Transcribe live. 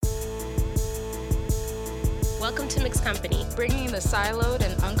Welcome to Mixed Company, bringing the siloed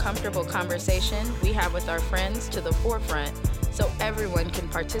and uncomfortable conversation we have with our friends to the forefront so everyone can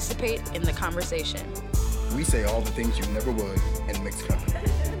participate in the conversation. We say all the things you never would in Mixed Company.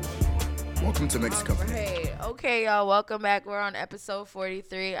 Welcome to Mixed Company. Right. Okay, y'all, welcome back. We're on episode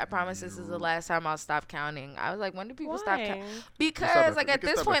 43. I promise this is the last time I'll stop counting. I was like, when do people stop counting? Because, like, at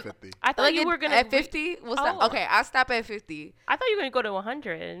this point, I thought you were going to... At 50? We'll stop. Okay, I'll stop at 50. I thought you were going to go to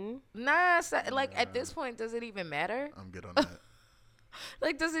 100. Nah, like, at this point, does it even matter? I'm good on that.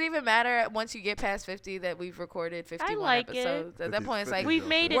 Like, does it even matter once you get past 50 that we've recorded 51 episodes? At that point, it's like, we've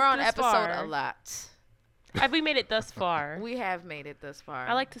made it. We're on episode far. a lot. Have we made it thus far? We have made it thus far.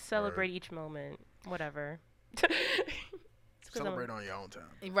 I like to celebrate each moment. Whatever. Celebrate on your own time.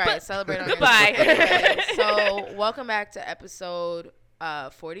 Right. Celebrate on goodbye. Your own time. Anyway, so welcome back to episode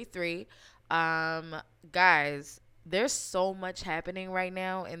 43. Guys, there's so much happening right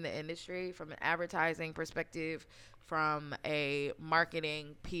now in the industry from an advertising perspective, from a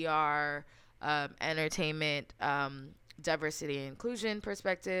marketing, PR, entertainment, diversity and inclusion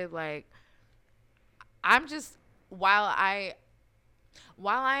perspective. Like, I'm just, while I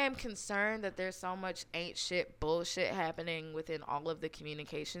am concerned that there's so much ain't shit bullshit happening within all of the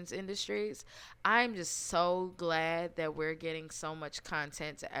communications industries, I'm just so glad that we're getting so much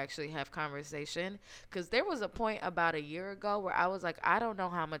content to actually have conversation. Because there was a point about a year ago where I was like, I don't know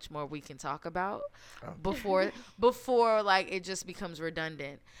how much more we can talk about before like it just becomes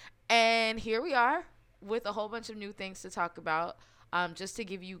redundant. And here we are with a whole bunch of new things to talk about. Just to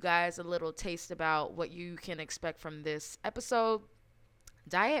give you guys a little taste about what you can expect from this episode.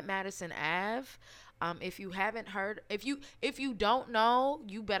 Diet Madison Ave. If you haven't heard, if you don't know,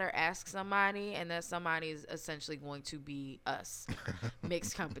 you better ask somebody, and that somebody is essentially going to be us,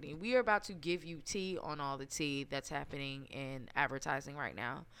 Mixed Company. We are about to give you tea on all the tea that's happening in advertising right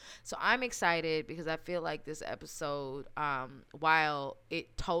now. So I'm excited because I feel like this episode, while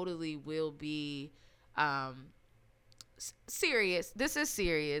it totally will be serious, this is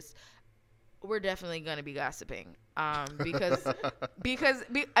serious, we're definitely going to be gossiping, because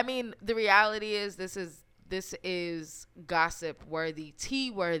I mean, the reality is this is gossip worthy,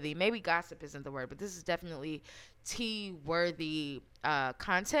 tea worthy. Maybe gossip isn't the word, but this is definitely tea worthy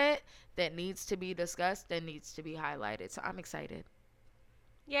content that needs to be discussed and needs to be highlighted. So I'm excited.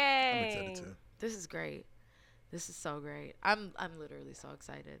 Yay. I'm excited too. This is great. This is so great. I'm literally so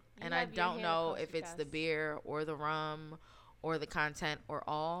excited. And I don't know if it's the beer or the rum or the content or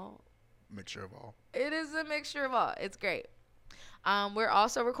all. Mixture of all. It is a mixture of all. It's great. We're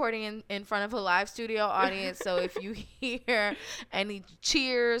also recording in front of a live studio audience. So if you hear any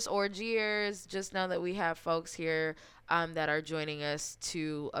cheers or jeers, just know that we have folks here that are joining us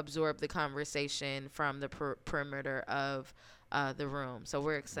to absorb the conversation from the perimeter of the room. So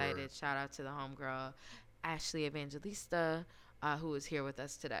we're excited. Word. Shout out to the homegirl, Ashley Evangelista, who is here with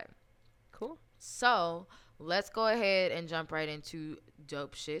us today. Cool. So let's go ahead and jump right into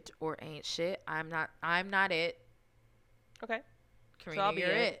dope shit or ain't shit. I'm not it. Okay. Karina, so you're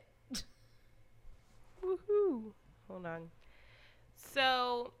it. Woohoo. Hold on.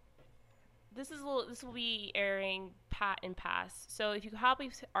 So this will be airing pat and pass. So if you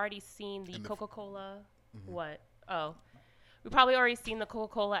probably already seen the Coca-Cola, what? Oh, we probably already seen the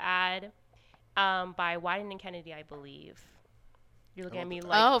Coca-Cola ad by Wyden and Kennedy, I believe. You're looking at me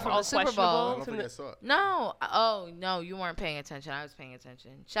like, from the Super Bowl. I don't think I saw it. No. Oh, no, you weren't paying attention. I was paying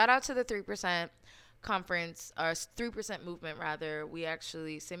attention. Shout out to the 3% conference, or 3% movement, rather. We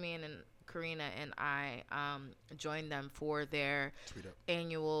actually, Simeon and Karina and I joined them for their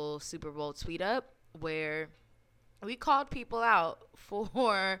annual Super Bowl tweet up, where we called people out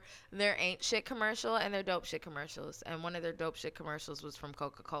for their ain't shit commercial and their dope shit commercials. And one of their dope shit commercials was from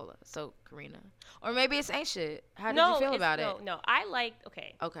Coca-Cola. So, Karina. Or maybe it's ain't shit. How did you feel about it? No, I liked,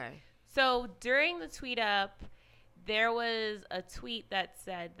 okay. Okay. So, during the tweet up, there was a tweet that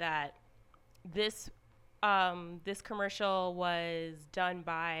said that this commercial was done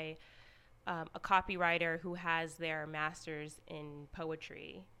by a copywriter who has their master's in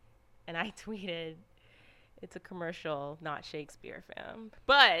poetry. And I tweeted, it's a commercial, not Shakespeare, fam.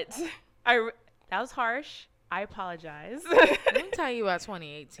 But that was harsh. I apologize. Let me tell you about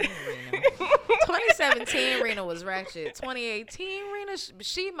 2018 Rena. 2017 Rena was ratchet. 2018 Rena,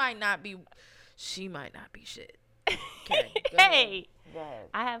 she might not be shit. Okay, hey,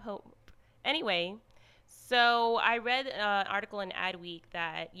 I have hope. Anyway, so I read an article in Adweek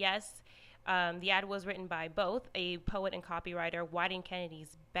that, yes, the ad was written by both a poet and copywriter, Wyden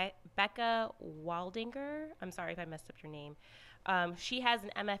Kennedy's Becca Waldinger. I'm sorry if I messed up your name. She has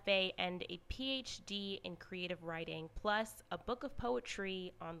an MFA and a PhD in creative writing, plus a book of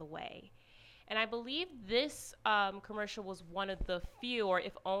poetry on the way. And I believe this commercial was one of the few, or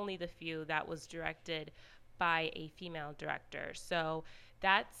if only the few, that was directed by a female director. So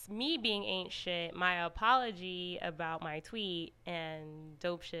that's me being ain't shit, my apology about my tweet, and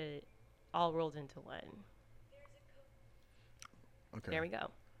dope shit all rolled into one. Okay. There we go.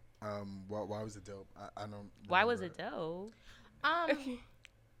 Why was it dope? I don't. Why was it dope?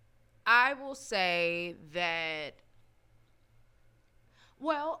 I will say that.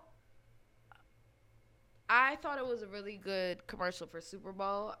 Well, I thought it was a really good commercial for Super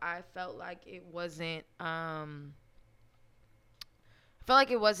Bowl. I felt like it wasn't. As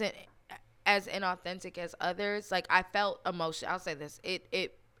inauthentic as others. Like, I felt emotion. I'll say this.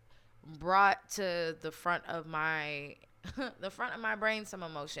 It brought to the front of my brain some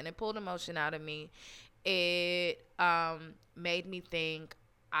emotion. It pulled emotion out of me. It made me think.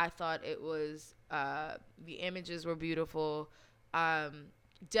 I thought it was the images were beautiful.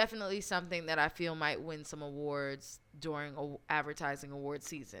 Definitely something that I feel might win some awards during advertising award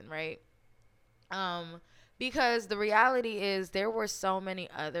season, right? Because the reality is there were so many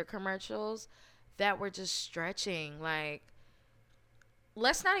other commercials that were just stretching. Like,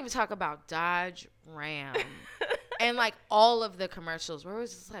 let's not even talk about Dodge Ram and like all of the commercials where it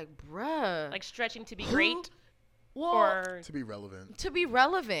was just like, bruh. Like stretching to be great? Or to be relevant. To be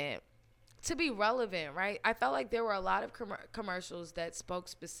relevant, right? I felt like there were a lot of commercials that spoke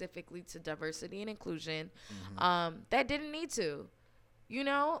specifically to diversity and inclusion that didn't need to. You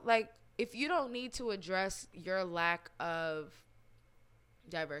know, like, if you don't need to address your lack of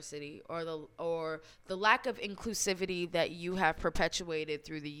diversity or the lack of inclusivity that you have perpetuated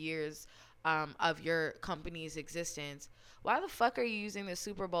through the years of your company's existence, why the fuck are you using the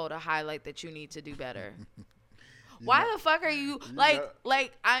Super Bowl to highlight that you need to do better? Why the fuck are you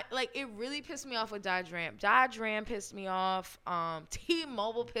it really pissed me off with Dodge Ram. Dodge Ram pissed me off.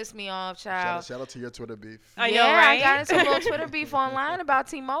 T-Mobile pissed me off, child. Shout out to your Twitter beef. I know, right? I got into a little Twitter beef online about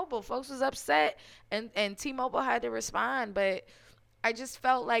T-Mobile. Folks was upset and T-Mobile had to respond, but I just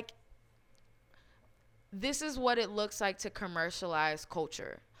felt like this is what it looks like to commercialize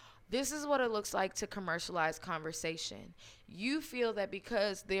culture. This is what it looks like to commercialize conversation. You feel that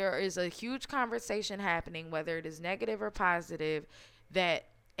because there is a huge conversation happening, whether it is negative or positive, that,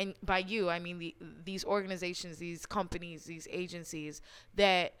 and by you, I mean these organizations, these companies, these agencies,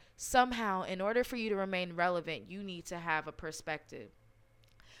 that somehow in order for you to remain relevant, you need to have a perspective.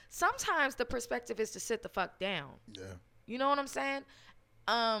 Sometimes the perspective is to sit the fuck down. Yeah. You know what I'm saying?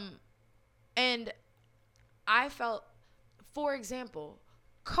 And I felt, for example,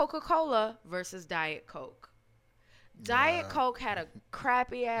 Coca-Cola versus Diet Coke. Diet Coke had a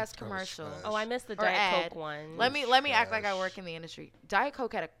crappy ass commercial. Oh, I missed the Diet Coke one. Let me act like I work in the industry. Diet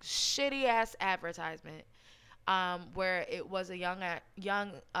Coke had a shitty ass advertisement, where it was a young,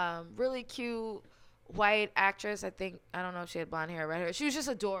 really cute white actress. I don't know if she had blonde hair or red hair. She was just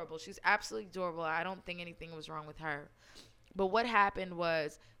adorable. She was absolutely adorable. I don't think anything was wrong with her. But what happened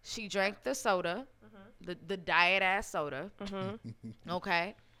was she drank the soda, the diet ass soda.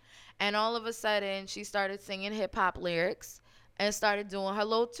 Okay. And all of a sudden, she started singing hip-hop lyrics and started doing her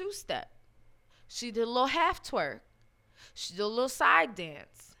little two-step. She did a little half twerk. She did a little side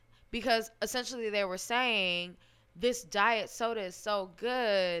dance. Because essentially they were saying this diet soda is so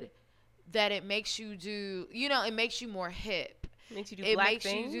good that it makes you do, it makes you more hip. Makes you do black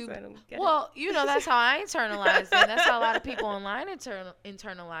things? I don't get it. That's how I internalized it. That's how a lot of people online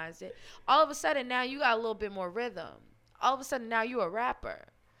internalized it. All of a sudden, now you got a little bit more rhythm. All of a sudden, now you a rapper.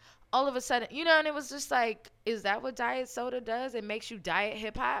 All of a sudden, and it was just like, is that what diet soda does? It makes you diet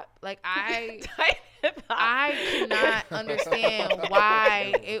hip hop? Like, I cannot understand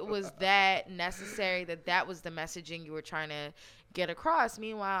why it was that necessary, that was the messaging you were trying to get across.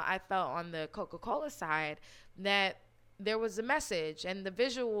 Meanwhile, I felt on the Coca-Cola side that there was a message and the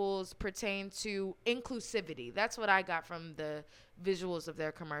visuals pertain to inclusivity. That's what I got from the visuals of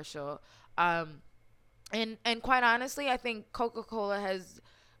their commercial. And quite honestly, I think Coca-Cola has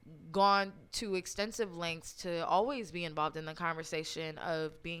gone to extensive lengths to always be involved in the conversation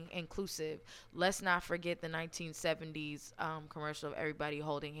of being inclusive. Let's not forget the 1970s commercial of everybody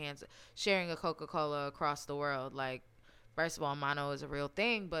holding hands, sharing a Coca-Cola across the world. Like, first of all, mono is a real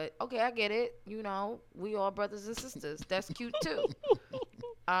thing, but okay, I get it. We all brothers and sisters. That's cute too.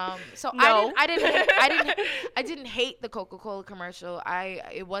 So no. I didn't hate the Coca-Cola commercial.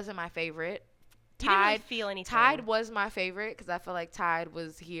 It wasn't my favorite. Tide, feel anything. Tide was my favorite because I feel like Tide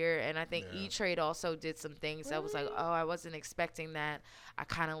was here, and I think E-Trade also did some things that was like, oh, I wasn't expecting that. I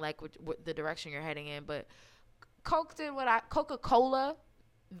kind of like what the direction you're heading in, but Coca-Cola,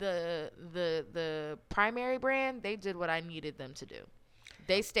 the primary brand, they did what I needed them to do.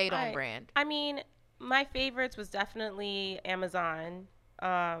 They stayed on brand. I mean, my favorites was definitely Amazon.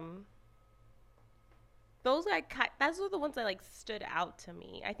 Those were the ones that like stood out to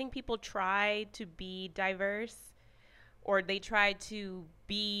me. I think people try to be diverse, or they try to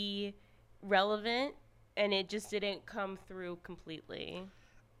be relevant, and it just didn't come through completely.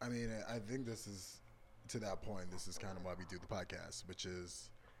 I mean, I think this is, to that point, this is kind of why we do the podcast, which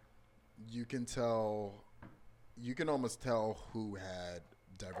is you can almost tell who had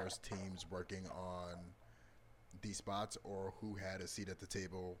diverse teams working on these spots or who had a seat at the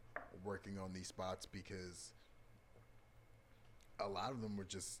table working on these spots, because a lot of them were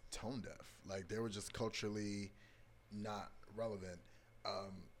just tone deaf. Like, they were just culturally not relevant.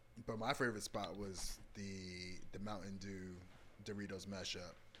 But my favorite spot was the Mountain Dew Doritos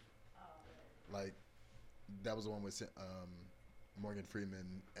mashup. Like, that was the one with Morgan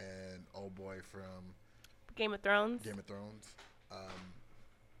Freeman and old boy from Game of Thrones.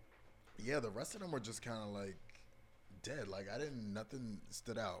 Yeah, the rest of them were just kind of like dead. Like, nothing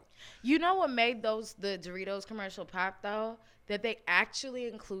stood out. You know what made the Doritos commercial pop though? That they actually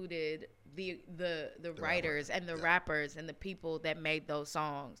included the writers and the rappers and the people that made those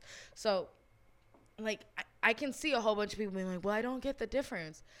songs. So, like, I can see a whole bunch of people being like, well, I don't get the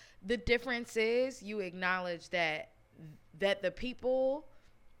difference. The difference is you acknowledge that the people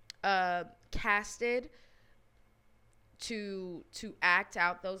casted to act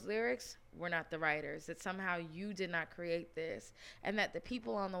out those lyrics were not the writers. That somehow you did not create this, and that the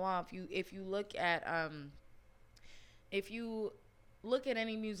people on the wall, if you look at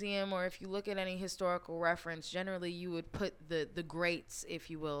any museum or if you look at any historical reference, generally you would put the greats, if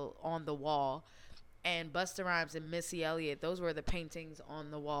you will, on the wall. And Busta Rhymes and Missy Elliott, those were the paintings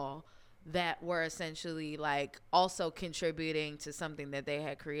on the wall that were essentially like also contributing to something that they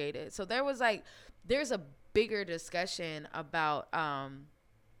had created. So there's a bigger discussion about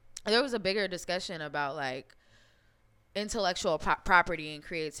like intellectual property and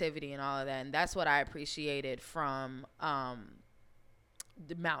creativity and all of that, and that's what I appreciated from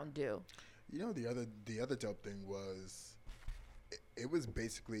the Mountain Dew. You know, the other dope thing was it was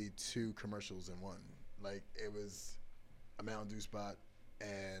basically two commercials in one. Like, it was a Mountain Dew spot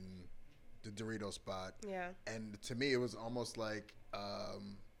and the Dorito spot. Yeah. And to me, it was almost like a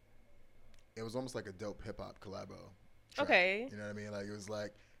dope hip hop collabo track. Okay. You know what I mean? Like, it was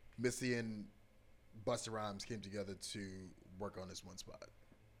like Missy and Busta Rhymes came together to work on this one spot.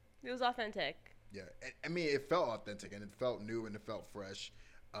 It was authentic. Yeah. I mean, it felt authentic and it felt new and it felt fresh.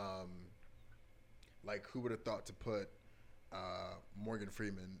 Like, who would have thought to put Morgan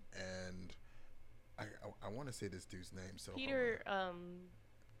Freeman and I want to say this dude's name. So Peter,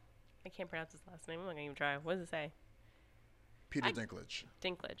 I can't pronounce his last name. I'm not gonna even try. What does it say? Peter Dinklage.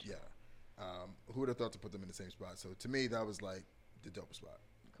 Yeah. Who would have thought to put them in the same spot? So to me, that was like the dope spot.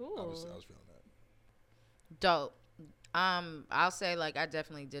 Cool. I was feeling that. Dope. I'll say, like, I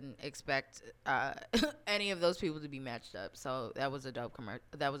definitely didn't expect any of those people to be matched up. So that was a dope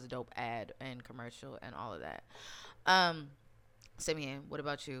that was a dope ad and commercial and all of that. Simeon, what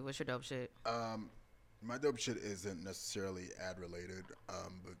about you? What's your dope shit? My dope shit isn't necessarily ad related,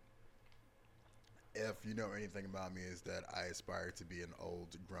 but if you know anything about me, is that I aspire to be an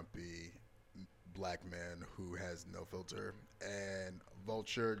old, grumpy black man who has no filter. And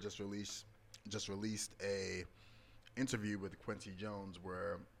Vulture just released a interview with Quincy Jones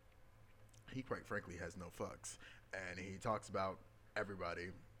where he quite frankly has no fucks, and he talks about everybody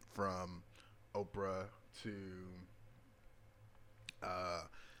from Oprah to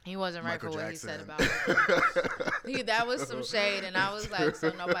he wasn't right Michael for what Jackson. he said about it. That was some shade, and I was like,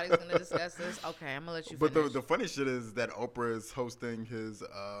 so nobody's gonna discuss this. Okay, I'm gonna let you finish. But the funny shit is that Oprah is hosting his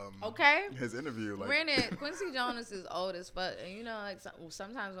his interview. Like, granted, Quincy Jones is old as fuck, and you know, like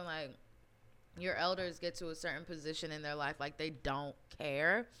sometimes when like your elders get to a certain position in their life, like they don't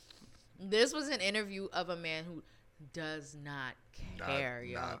care. This was an interview of a man who does not care,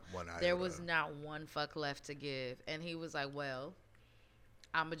 not one iota. There was not one fuck left to give, and he was like, well,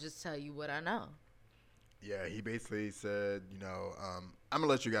 I'm gonna just tell you what I know. Yeah, he basically said, you know, I'm gonna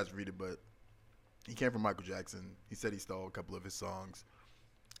let you guys read it, but he came from Michael Jackson. He said he stole a couple of his songs.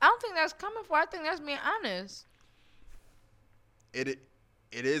 I don't think that's coming for. I think that's being honest. It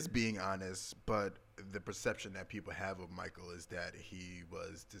is being honest, but the perception that people have of Michael is that he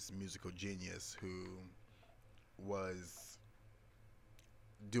was this musical genius who was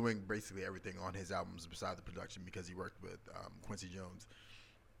doing basically everything on his albums besides the production because he worked with Quincy Jones.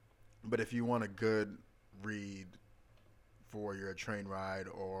 But if you want a good read for your train ride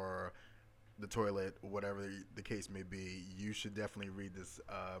or the toilet, whatever the case may be, you should definitely read this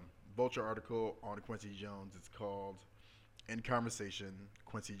Vulture article on Quincy Jones. It's called in conversation,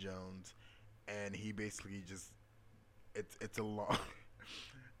 Quincy Jones, and he basically just it's a long.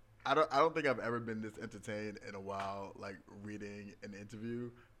 I don't think I've ever been this entertained in a while, like reading an interview,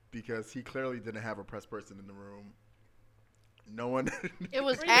 because he clearly didn't have a press person in the room. No one. It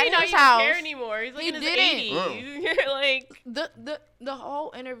was He at not his even house. care anymore. He's like He in his didn't. 80s. Like The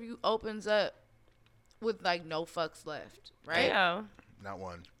whole interview opens up with like no fucks left, right? yeah. Not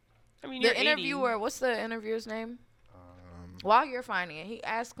one. I mean, The you're 80. interviewer, what's the interviewer's name? While you're finding it, he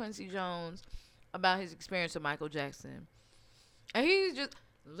asked Quincy Jones about his experience with Michael Jackson, and he just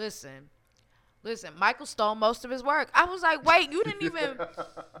listen. Michael stole most of his work. I was like, wait, you didn't even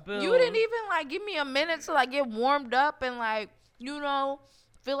like give me a minute to like get warmed up and like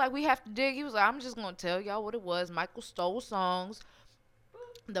feel like we have to dig. He was like, I'm just gonna tell y'all what it was. Michael stole songs.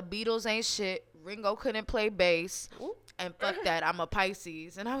 The Beatles ain't shit. Ringo couldn't play bass. And fuck that, I'm a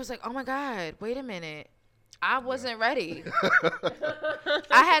Pisces. And I was like, oh my God, wait a minute. I wasn't ready.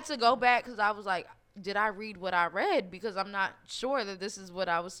 I had to go back because I was like, did I read what I read? Because I'm not sure that this is what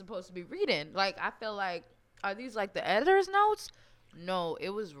I was supposed to be reading. Like, I feel like, are these like the editor's notes? No, it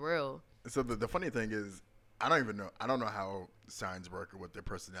was real. So the funny thing is, I don't know how signs work or what their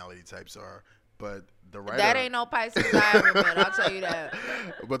personality types are. But the writer... That ain't no Pisces I ever met, I'll tell you that.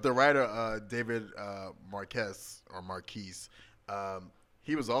 But the writer, David Marquez,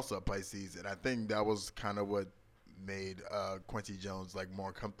 he was also a Pisces. And I think that was kind of what made Quincy Jones, like,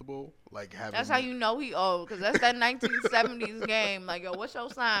 more comfortable. Like having... That's how you know he old, because that's that 1970s game. Like, yo, what's your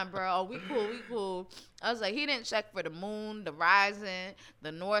sign, bro? Oh, we cool. I was like, he didn't check for the moon, the rising,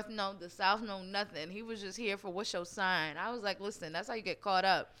 the north node, the south node, nothing. He was just here for what's your sign. I was like, listen, that's how you get caught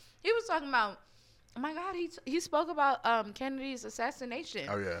up. He was talking about... Oh my God, he spoke about Kennedy's assassination.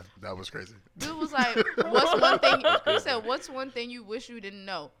 Oh yeah, that was crazy. Dude was like, what's one thing, he said, what's one thing you wish you didn't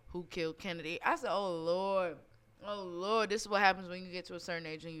know? Who killed Kennedy? I said, oh Lord, this is what happens when you get to a certain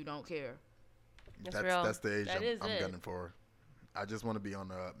age and you don't care. That's the age That I'm gunning for. I just want to be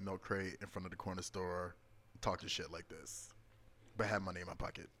on a milk crate in front of the corner store, talking shit like this, but have money in my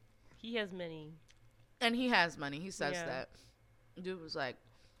pocket. He has many. And he has money. He says Yeah. that. Dude was like,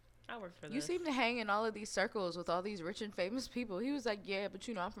 I work for this. you seem to hang in all of these circles with all these rich and famous people. He was like, yeah, but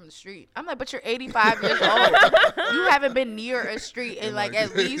I'm from the street. I'm like, but you're 85 years old. You haven't been near a street in like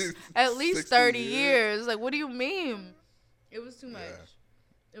at least 30 years. Like, what do you mean? It was too much. Yeah.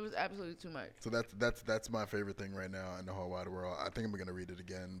 It was absolutely too much. So that's my favorite thing right now in the whole wide world. I think I'm gonna read it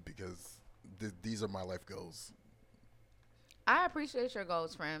again because these are my life goals. I appreciate your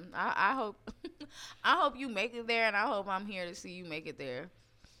goals, friend. I hope I hope you make it there, and I hope I'm here to see you make it there.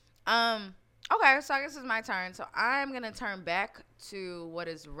 Okay, so I guess it's my turn. So I'm gonna turn back to what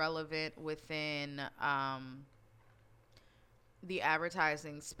is relevant within the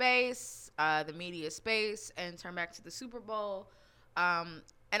advertising space, the media space, and turn back to the Super Bowl.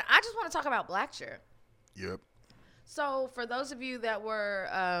 And I just want to talk about Blackshire. Yep. So for those of you that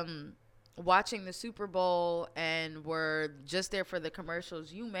were watching the Super Bowl and were just there for the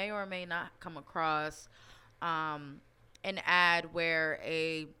commercials, you may or may not come across an ad where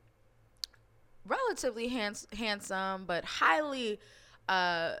a relatively handsome but highly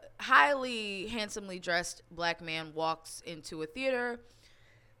handsomely dressed black man walks into a theater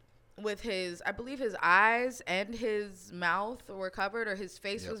with I believe his eyes and his mouth were covered, or his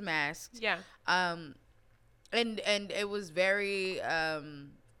face was masked. Yeah. And it was very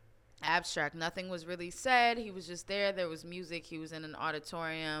abstract. Nothing was really said. He was just there. There was music. He was in an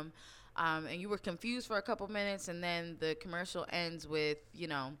auditorium. And you were confused for a couple minutes, and then the commercial ends with,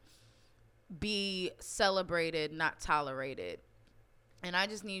 be celebrated, not tolerated. And I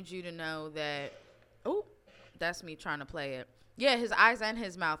just need you to know that, oh, that's me trying to play it. Yeah, his eyes and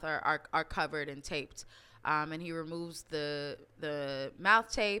his mouth are covered and taped. And he removes the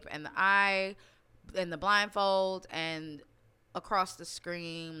mouth tape and the eye and the blindfold, and across the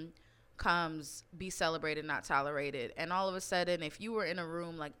screen comes "Be celebrated, not tolerated." And all of a sudden, if you were in a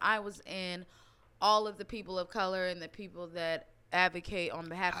room like I was in, all of the people of color and the people that advocate on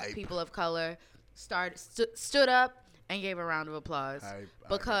behalf of people of color stood up and gave a round of applause.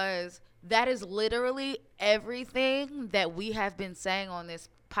 Because that is literally everything that we have been saying on this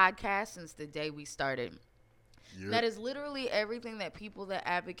podcast since the day we started. Yep. That is literally everything that people that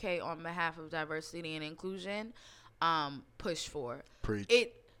advocate on behalf of diversity and inclusion push for. Preach.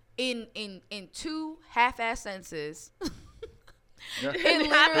 It in two half-ass sentences. Yeah.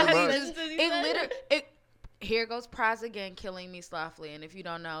 Here goes Praz again, Killing Me Softly. And if you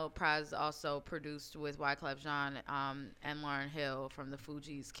don't know, Praz also produced with Wyclef Jean and Lauryn Hill from the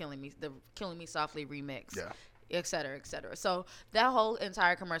Fugees' Killing Me Softly remix, et cetera, et cetera. So that whole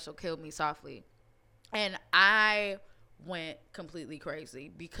entire commercial killed me softly. And I went completely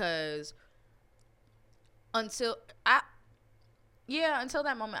crazy because until that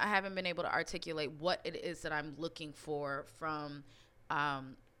moment, I haven't been able to articulate what it is that I'm looking for from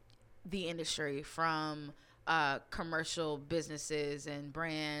the industry, from commercial businesses and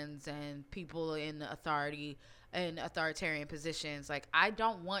brands and people in authority and authoritarian positions. Like, I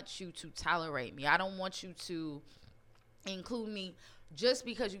don't want you to tolerate me. I don't want you to include me just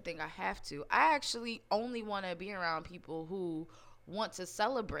because you think I have to. I actually only want to be around people who want to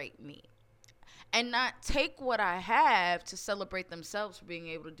celebrate me and not take what I have to celebrate themselves for being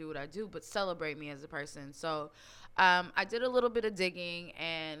able to do what I do, but celebrate me as a person. So I did a little bit of digging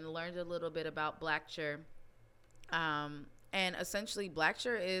and learned a little bit about Blackture. And essentially,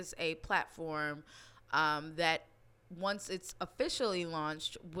 Blackture is a platform that, once it's officially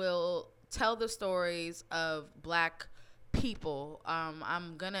launched, will tell the stories of Black people.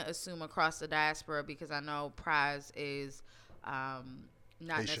 I'm going to assume across the diaspora, because I know Prize is not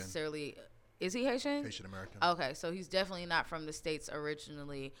Haitian. Necessarily... Is he Haitian? Haitian American. Okay, so he's definitely not from the States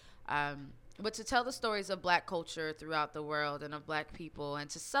originally. But to tell the stories of Black culture throughout the world and of Black people, and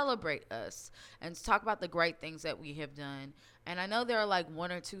to celebrate us and to talk about the great things that we have done. And I know there are like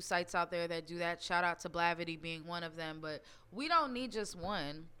 1 or 2 sites out there that do that. Shout out to Blavity being one of them. But we don't need just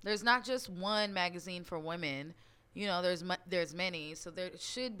one. There's not just one magazine for women. You know, there's many. So there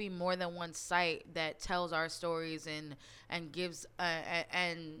should be more than one site that tells our stories and gives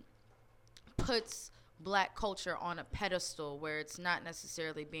and puts Black culture on a pedestal where it's not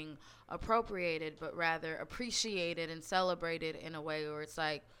necessarily being appropriated, but rather appreciated and celebrated in a way where it's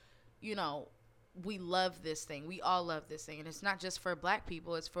like, you know, we love this thing. We all love this thing. And it's not just for Black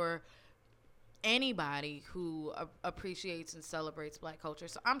people. It's for anybody who appreciates and celebrates Black culture.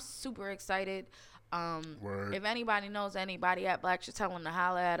 So I'm super excited. If anybody knows anybody at Blackture, tell them to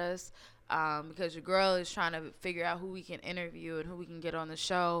holler at us, because your girl is trying to figure out who we can interview and who we can get on the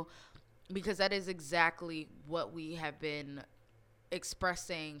show. Because that is exactly what we have been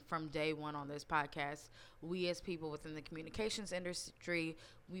expressing from day one on this podcast. We, as people within the communications industry,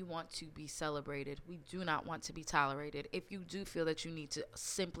 we want to be celebrated. We do not want to be tolerated. If you do feel that you need to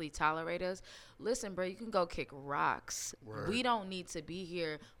simply tolerate us, listen, bro, you can go kick rocks. Word. We don't need to be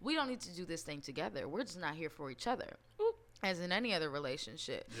here. We don't need to do this thing together. We're just not here for each other. As in any other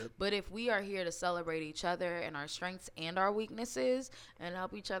relationship. Yep. But if we are here to celebrate each other and our strengths and our weaknesses and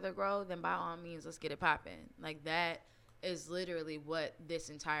help each other grow, then by all means, let's get it popping. Like, that is literally what this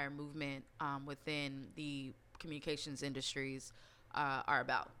entire movement within the communications industries are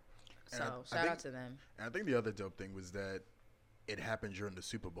about. So shout out to them. And I think the other dope thing was that it happened during the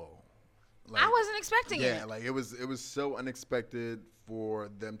Super Bowl. Like, I wasn't expecting it. Yeah, like it was so unexpected for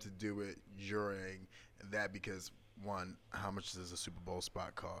them to do it during that, because one, how much does a Super Bowl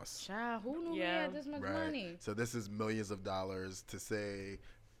spot cost? Child, who knew we had this much money? So this is millions of dollars to say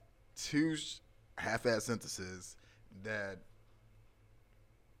 2 half-ass sentences that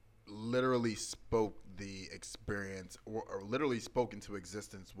literally spoke the experience or literally spoke into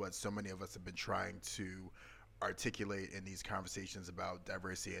existence what so many of us have been trying to articulate in these conversations about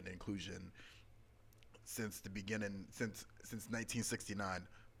diversity and inclusion since the beginning, since 1969.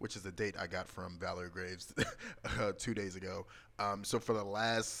 Which is a date I got from Valerie Graves 2 days ago. So for the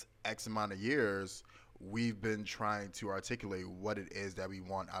last X amount of years, we've been trying to articulate what it is that we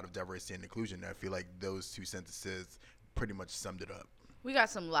want out of diversity and inclusion. And I feel like those 2 sentences pretty much summed it up. We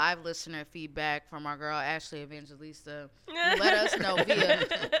got some live listener feedback from our girl Ashley Evangelista, who let us know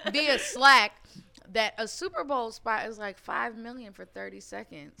via Slack that a Super Bowl spot is like $5 million for 30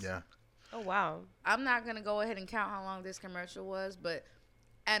 seconds. Yeah. Oh, wow. I'm not going to go ahead and count how long this commercial was, but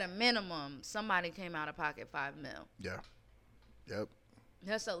at a minimum, somebody came out of pocket $5 million. Yeah. Yep.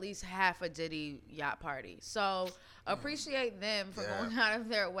 That's at least half a Diddy yacht party. So appreciate them for going out of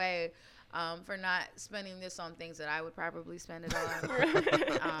their way, for not spending this on things that I would probably spend it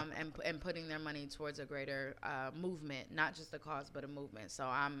on, and putting their money towards a greater movement, not just a cause but a movement. So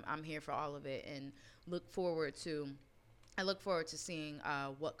I'm here for all of it, and look forward to seeing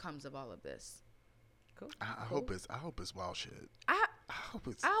what comes of all of this. Cool. I hope it's wild shit. I hope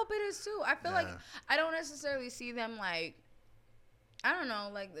it is too. I feel like I don't necessarily see them like, I don't know,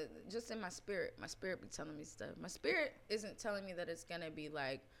 like just in my spirit be telling me stuff. My spirit isn't telling me that it's gonna be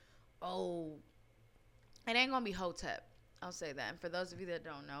like, oh, it ain't gonna be Hotep. I'll say that. And for those of you that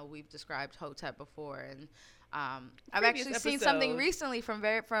don't know, we've described Hotep before, and I've actually seen something recently from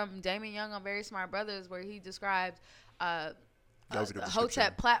Damon Young on Very Smart Brothers where he described the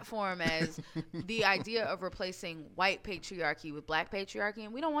Hotep platform as the idea of replacing white patriarchy with black patriarchy,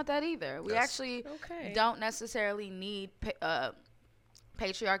 and we don't want that either. We actually don't necessarily need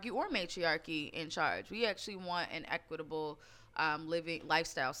patriarchy or matriarchy in charge. We actually want an equitable living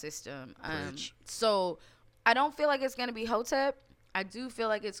lifestyle system. So I don't feel like it's going to be Hotep. I do feel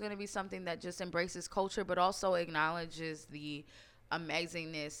like it's going to be something that just embraces culture, but also acknowledges the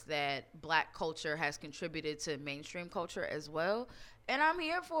amazingness that Black culture has contributed to mainstream culture as well. And I'm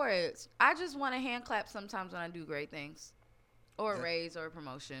here for it. I just want a hand clap sometimes when I do great things, or a raise, or a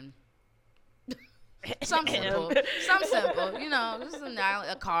promotion. Some simple, you know, just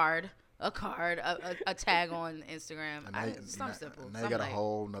a card, a tag on Instagram. Something simple. Now you got a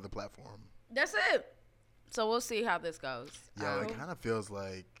whole nother platform. That's it. So we'll see how this goes. Yeah, it kind of feels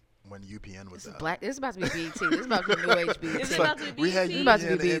like when UPN was Black. This is about to be BET. This is about to be New Age BET. This is about to be BET. About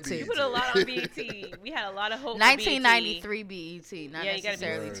to be BET. You put a lot on BET. We had a lot of hope. 1993 BET, not yeah,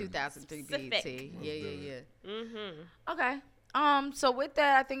 necessarily 2003 BET. Yeah. Mm-hmm. Okay. So with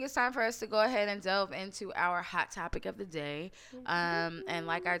that, I think it's time for us to go ahead and delve into our hot topic of the day. And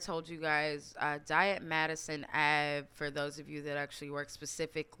like I told you guys, Diet Madison Ave, for those of you that actually work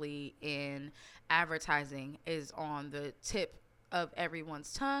specifically in advertising, is on the tip of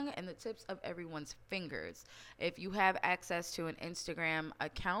everyone's tongue and the tips of everyone's fingers. If you have access to an Instagram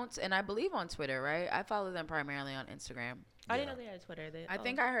account, and I believe on Twitter, right? I follow them primarily on Instagram. I didn't know they had a Twitter. I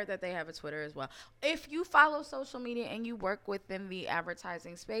think I heard that they have a Twitter as well. If you follow social media and you work within the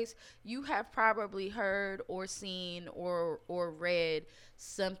advertising space, you have probably heard or seen or read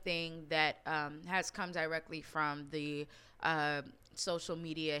something that has come directly from the social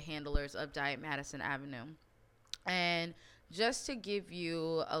media handlers of Diet Madison Avenue. And just to give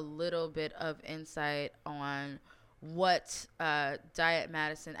you a little bit of insight on what Diet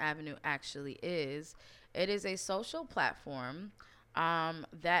Madison Avenue actually is, it is a social platform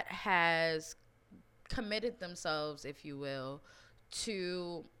that has committed themselves, if you will,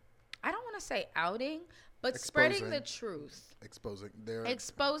 to, I don't want to say outing, but spreading the truth.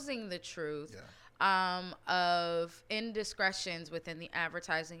 Exposing the truth. Yeah. Of indiscretions within the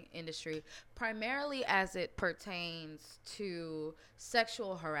advertising industry, primarily as it pertains to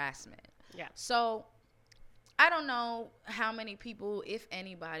sexual harassment. Yeah. So I don't know how many people, if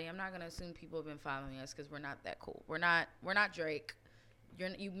anybody, I'm not going to assume people have been following us because we're not that cool. We're not Drake.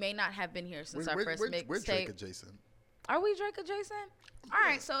 You may not have been here since our first mixtape. We're Drake adjacent. Are we Drake adjacent? All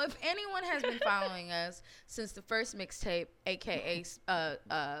right. So if anyone has been following us since the first mixtape, aka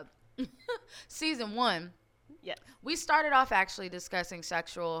season 1, yes, we started off actually discussing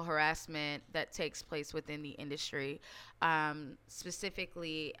sexual harassment that takes place within the industry,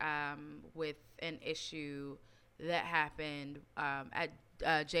 specifically with an issue that happened at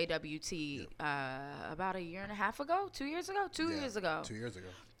JWT about a year and a half ago, 2 years ago, 2 years ago. 2 years ago.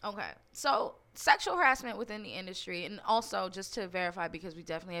 Okay. So sexual harassment within the industry, and also just to verify, because we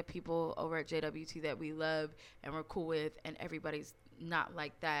definitely have people over at JWT that we love and we're cool with, and everybody's not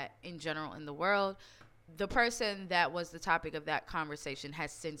like that in general in the world. The person that was the topic of that conversation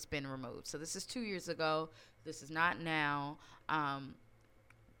has since been removed. So this is 2 years ago. This is not now.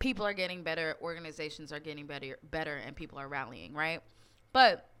 People are getting better. Organizations are getting better, and people are rallying, right?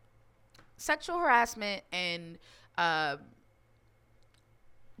 But sexual harassment and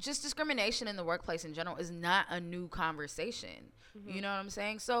just discrimination in the workplace in general is not a new conversation. Mm-hmm. You know what I'm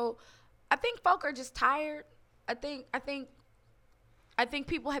saying? So I think folk are just tired. I think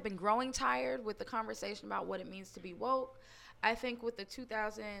people have been growing tired with the conversation about what it means to be woke. I think with the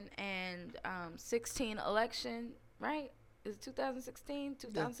 2016 election, right? Is it 2016,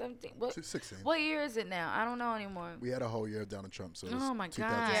 2017? Yeah. 16. What year is it now? I don't know anymore. We had a whole year of Donald Trump. So oh, my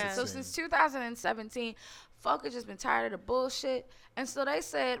God. Yeah. So since 2017, folk have just been tired of the bullshit. And so they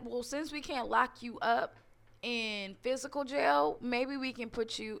said, well, since we can't lock you up in physical jail, maybe we can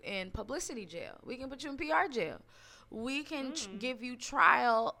put you in publicity jail. We can put you in PR jail. We can give you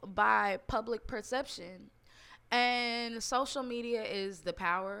trial by public perception. And social media is the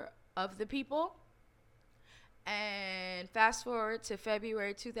power of the people. And fast forward to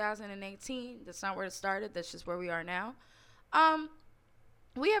February 2018. That's not where it started. That's just where we are now.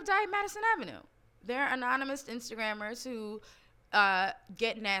 We have Diet Madison Avenue. They're anonymous Instagrammers who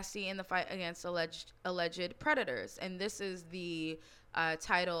get nasty in the fight against alleged predators. And this is the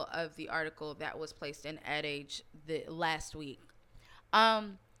title of the article that was placed in Ad Age last week.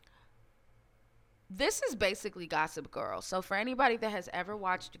 This is basically Gossip Girl. So for anybody that has ever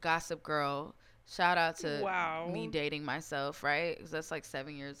watched Gossip Girl, shout out to me dating myself, right? Because that's like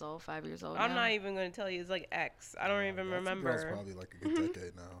 7 years old, 5 years old. I'm not even going to tell you. It's like X. I don't even remember. It's probably like a good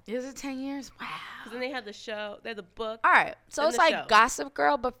decade now. Is it 10 years? Wow. Because then they had the show. They had the book. All right. So it's like Gossip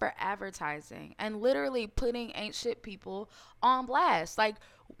Girl, but for advertising. And literally putting ain't shit people on blast. Like,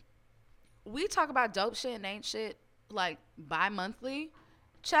 we talk about dope shit and ain't shit like bi-monthly.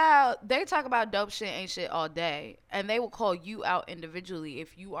 Child, they talk about dope shit ain't shit all day, and they will call you out individually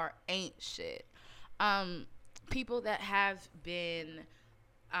if you are ain't shit. People that have been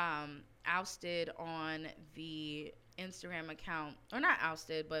ousted on the Instagram account, or not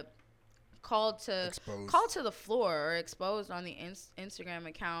ousted, but called to the floor or exposed on the Instagram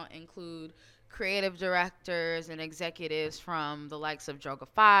account include creative directors and executives from the likes of Droga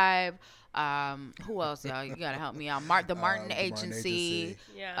 5. Who else, y'all? You gotta help me out. The Martin Agency.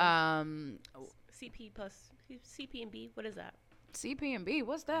 Yeah. CP plus CP and B. What is that? CP and B.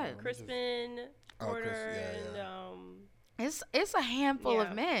 What's that? Crispin, Porter, and it's a handful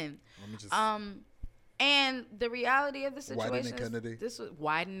of men. And the reality of the situation this was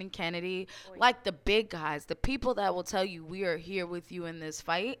Wyden and Kennedy, like the big guys, the people that will tell you we are here with you in this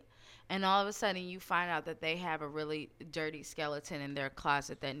fight, and all of a sudden you find out that they have a really dirty skeleton in their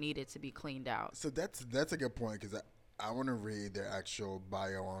closet that needed to be cleaned out. So that's a good point, because I want to read their actual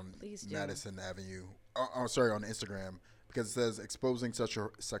bio on Madison Avenue. On Instagram, because it says exposing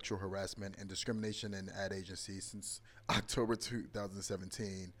sexual harassment and discrimination in ad agencies since October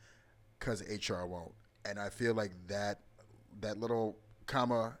 2017, because HR won't. And I feel like that little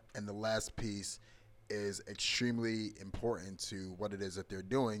comma and the last piece is extremely important to what it is that they're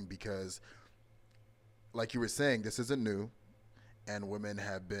doing, because, like you were saying, this isn't new, and women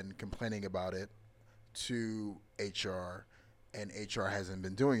have been complaining about it to HR, and HR hasn't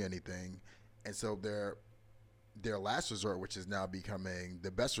been doing anything. And so their last resort, which is now becoming the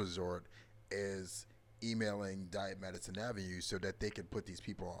best resort, is emailing Diet Madison Avenue so that they can put these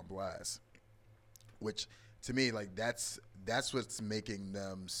people on blast. Which, to me, like that's what's making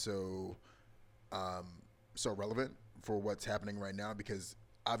them so relevant for what's happening right now, because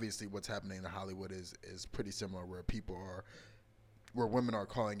obviously what's happening in Hollywood is pretty similar, where women are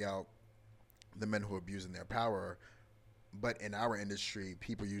calling out the men who are abusing their power. But in our industry,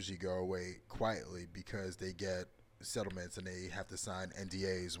 people usually go away quietly because they get settlements and they have to sign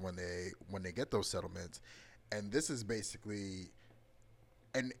NDAs when they get those settlements. And this is basically,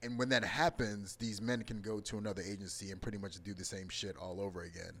 and when that happens, these men can go to another agency and pretty much do the same shit all over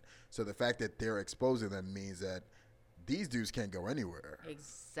again. So the fact that they're exposing them means that these dudes can't go anywhere.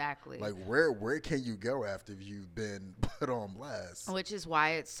 Exactly. Like, where can you go after you've been put on blast? Which is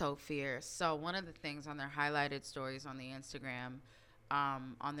why it's so fierce. So one of the things on their highlighted stories on the Instagram,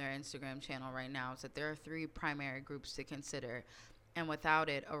 on their Instagram channel right now, is that there are 3 primary groups to consider. And without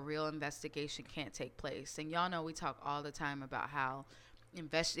it, a real investigation can't take place. And y'all know we talk all the time about how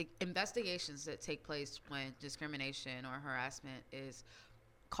investigations that take place when discrimination or harassment is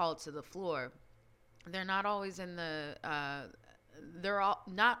called to the floor, they're not always in the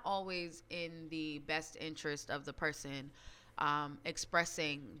not always in the best interest of the person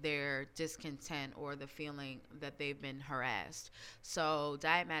expressing their discontent or the feeling that they've been harassed. So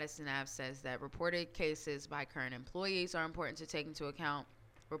Diet Madison Ave says that reported cases by current employees are important to take into account.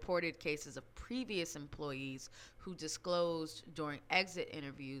 Reported cases of previous employees who disclosed during exit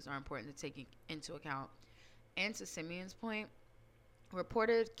interviews are important to take into account. And to Simeon's point,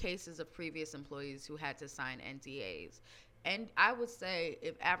 reported cases of previous employees who had to sign NDAs. And I would say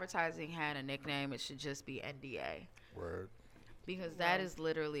if advertising had a nickname, it should just be NDA. Word. Because that is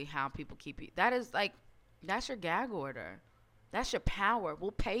literally how people keep you. That is like, that's your gag order. That's your power.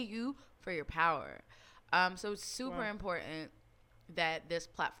 We'll pay you for your power. So it's super important that this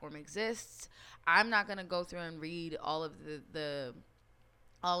platform exists. I'm not going to go through and read all of the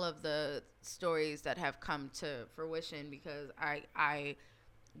stories that have come to fruition, because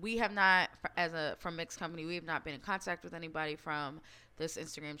we have not, from Mixed Company, we have not been in contact with anybody from this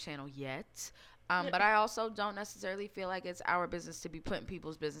Instagram channel yet. But I also don't necessarily feel like it's our business to be putting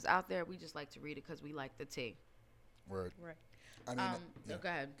people's business out there. We just like to read it because we like the tea. Word. Right. I mean, so go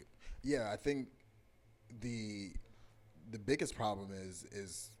ahead. Yeah, I think the biggest problem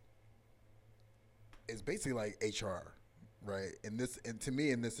is basically like HR, right? And to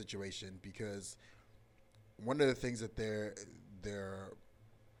me in this situation, because one of the things that they're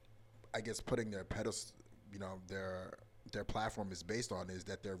I guess putting their pedestal, their platform is based on, is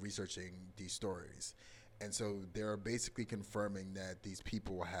that they're researching these stories. And so they're basically confirming that these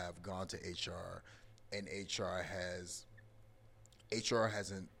people have gone to HR, and HR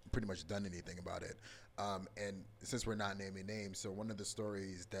hasn't pretty much done anything about it. And since we're not naming names, so one of the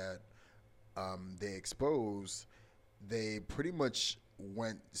stories that they exposed, they pretty much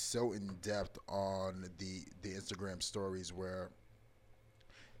went so in depth on the Instagram stories where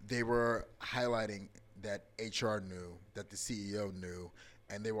they were highlighting that HR knew, that the CEO knew,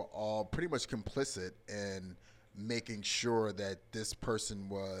 and they were all pretty much complicit in making sure that this person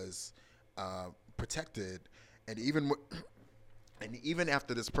was protected. And even And even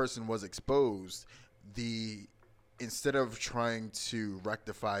after this person was exposed, instead of trying to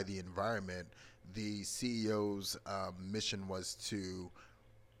rectify the environment, the CEO's mission was to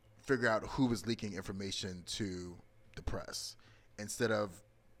figure out who was leaking information to the press, instead of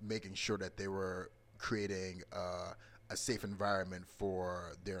making sure that they were creating a safe environment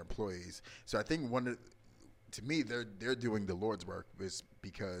for their employees. So I think to me, they're doing the Lord's work, is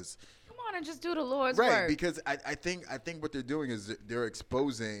because Come on and just do the Lord's right, work. because I think what they're doing is they're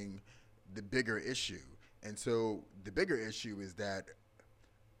exposing the bigger issue. And so the bigger issue is that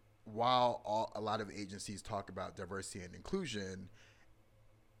while a lot of agencies talk about diversity and inclusion,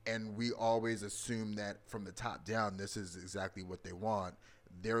 and we always assume that from the top down, this is exactly what they want,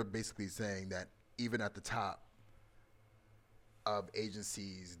 they're basically saying that even at the top of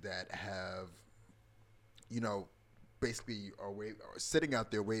agencies that have, basically are sitting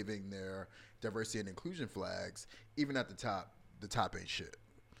out there waving their diversity and inclusion flags, even at the top ain't shit.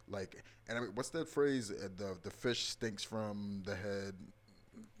 Like, and I mean, what's that phrase? The fish stinks from the head.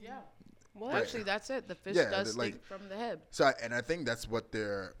 Yeah. What? Well, actually, that's it. The fish does stink from the head. So, I think that's what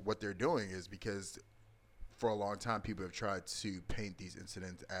they're doing, is because for a long time people have tried to paint these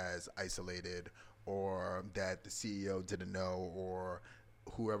incidents as isolated, or that the CEO didn't know, or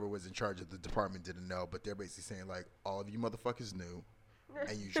whoever was in charge of the department didn't know. But they're basically saying, like, all of you motherfuckers knew,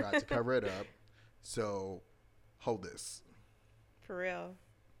 and you tried to cover it up. So, hold this. For real.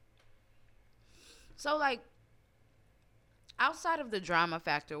 So, like, outside of the drama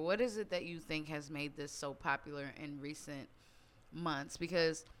factor, what is it that you think has made this so popular in recent months?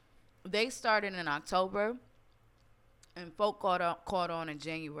 Because they started in October, and folk caught on in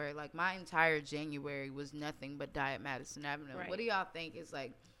January. Like, my entire January was nothing but Diet Madison Avenue. Right. What do y'all think is,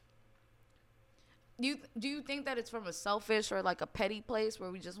 like, do you think that it's from a selfish or, like, a petty place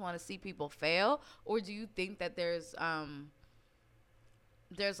where we just want to see people fail? Or do you think that there's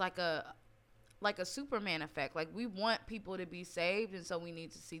like a Superman effect? Like, we want people to be saved, and so we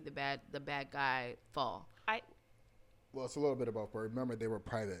need to see the bad guy fall. Well, it's a little bit of both. But remember, they were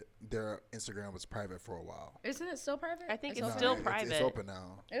private. Their Instagram was private for a while. Isn't it still private? I think it's it's still private. private. It's open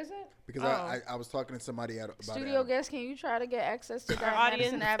now. Is it? Because Oh. I was talking to somebody about Studio it. guest, can you try to get access to Our Diet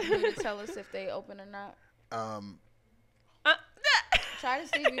Madison audience. Avenue to tell us if they open or not? Uh, Try to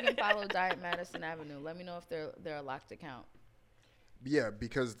see if you can follow Diet Madison Avenue. Let me know if they're a locked account. Yeah,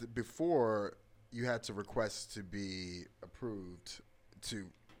 because before you had to request to be approved to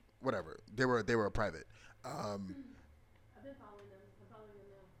whatever. They were private. I've been following them. I'm following them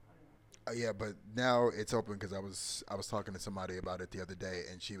now. Yeah, but now it's open, because I was talking to somebody about it the other day,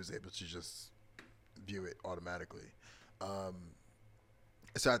 and she was able to just view it automatically.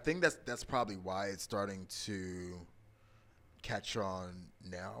 So I think that's probably why it's starting to catch on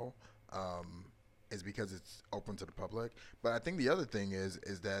now, is because it's open to the public. But I think the other thing is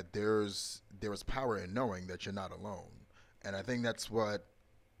that there was power in knowing that you're not alone, and I think that's what,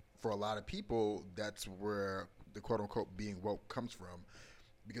 for a lot of people, that's where the quote unquote being woke comes from.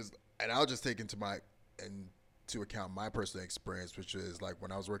 Because, and I'll just take into account my personal experience, which is like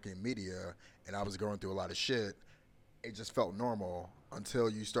when I was working in media and I was going through a lot of shit, it just felt normal until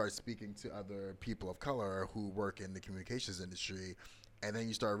you start speaking to other people of color who work in the communications industry, and then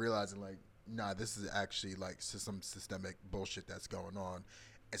you start realizing, like, nah, this is actually like some systemic bullshit that's going on.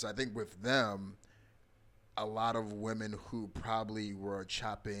 And so I think with them, a lot of women who probably were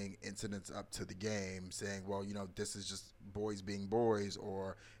chopping incidents up to the game, saying, well, this is just boys being boys,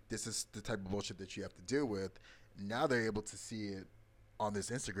 or this is the type of bullshit that you have to deal with, now they're able to see it on this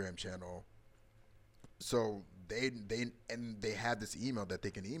Instagram channel. So they have this email that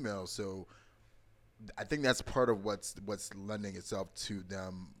they can email. So I think that's part of what's lending itself to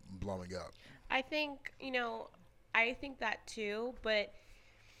them blowing up. I think that too, but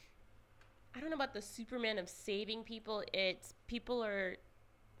I don't know about the Superman of saving people. It's people are.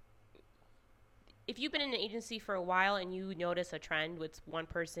 If you've been in an agency for a while and you notice a trend with one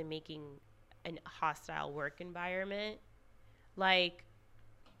person making a hostile work environment, like,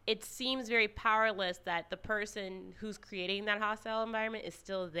 it seems very powerless that the person who's creating that hostile environment is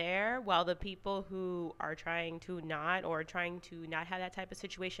still there, while the people who are trying to not have that type of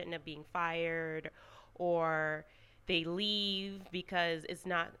situation end up being fired, or they leave because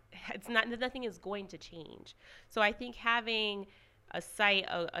nothing is going to change. So I think having a site,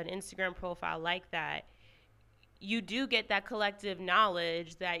 an Instagram profile like that, you do get that collective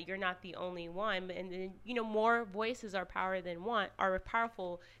knowledge that you're not the only one, and then, more voices are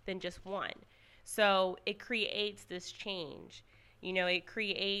powerful than just one. So it creates this change. It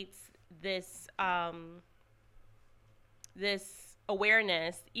creates this this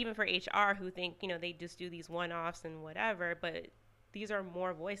awareness, even for HR, who think they just do these one-offs and whatever, but these are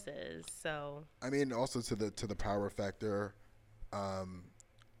more voices. So I mean, also to the power factor,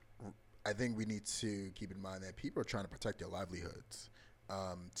 I think we need to keep in mind that people are trying to protect their livelihoods.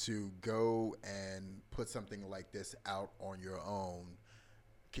 To go and put something like this out on your own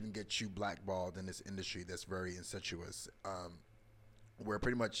can get you blackballed in this industry that's very incestuous, where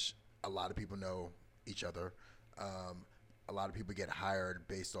pretty much a lot of people know each other. A lot of people get hired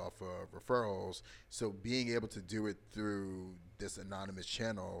based off of referrals. So being able to do it through this anonymous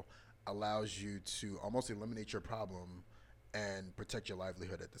channel allows you to almost eliminate your problem and protect your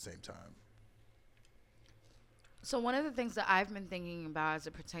livelihood at the same time. So one of the things that I've been thinking about as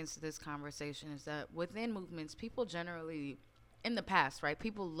it pertains to this conversation is that within movements, people generally, in the past, right,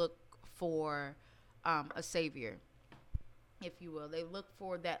 people look for a savior, if you will. They look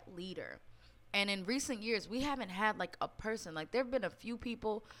for that leader. And in recent years, we haven't had like a person. Like there have been a few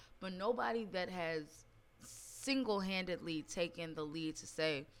people, but nobody that has single-handedly taken the lead to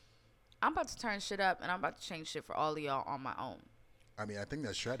say, I'm about to turn shit up and I'm about to change shit for all of y'all on my own. I mean, I think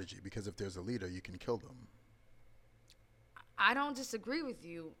that's strategy, because if there's a leader, you can kill them. I don't disagree with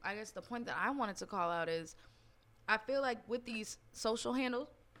you. I guess the point that I wanted to call out is I feel like with these social handles,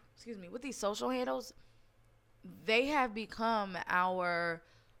 they have become our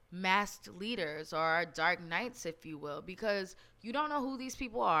masked leaders or our dark knights, if you will, because you don't know who these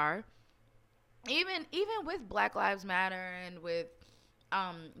people are. Even with Black Lives Matter and with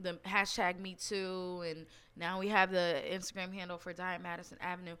the hashtag Me Too, and now we have the Instagram handle for Diane Madison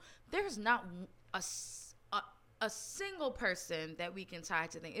Avenue, there's not a single person that we can tie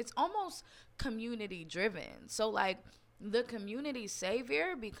to things. It's almost community driven. So like the community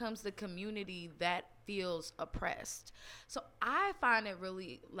savior becomes the community that feels oppressed. So I find it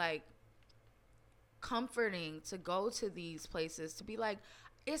really like comforting to go to these places to be like,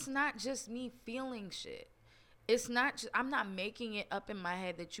 it's not just me feeling shit. It's not just, I'm not making it up in my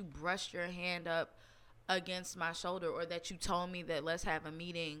head that you brushed your hand up against my shoulder, or that you told me that let's have a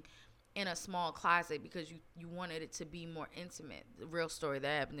meeting in a small closet because you wanted it to be more intimate. The real story that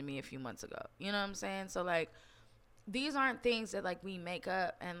happened to me a few months ago. You know what I'm saying? So like, these aren't things that like we make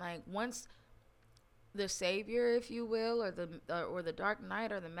up. And like once the savior, if you will, or the dark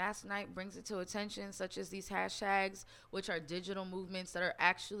knight or the masked knight brings it to attention, such as these hashtags, which are digital movements that are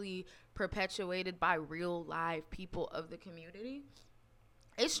actually perpetuated by real live people of the community,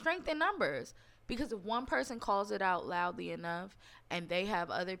 it's strength in numbers. Because if one person calls it out loudly enough and they have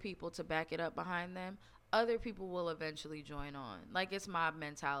other people to back it up behind them, other people will eventually join on. Like, it's mob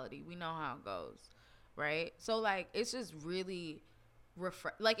mentality. We know how it goes, right? So, like, it's just really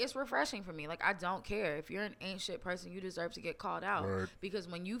it's refreshing for me. Like, I don't care. If you're an ain't shit person, you deserve to get called out. Word. Because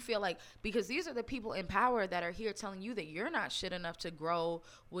when you feel like, because these are the people in power that are here telling you that you're not shit enough to grow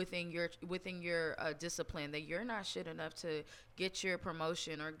within your discipline, that you're not shit enough to get your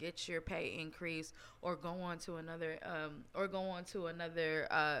promotion or get your pay increase or go on to another a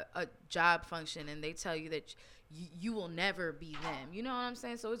job function, and they tell you that you will never be them. You know what I'm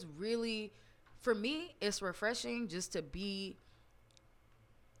saying? So it's really, for me, it's refreshing just to be,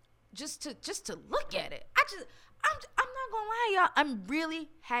 just to look at it. I'm not gonna lie, y'all. I'm really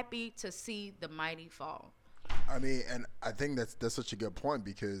happy to see the mighty fall. I mean, and I think that's such a good point,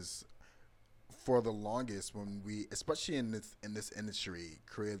 because for the longest, when we, especially in this industry,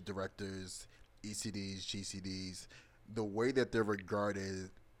 creative directors, ECDs, GCDs, the way that they're regarded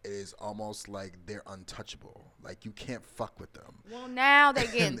is almost like they're untouchable. Like, you can't fuck with them. Well, now they're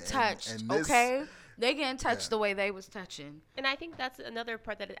getting touched, and this, okay? They getting touched the way they was touching. And I think that's another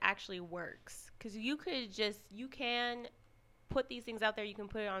part that it actually works. Because you can put these things out there, you can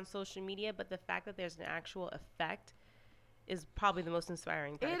put it on social media, but the fact that there's an actual effect is probably the most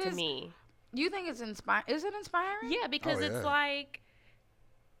inspiring part to me. You think it's inspiring? Is it inspiring? Yeah, because it's like...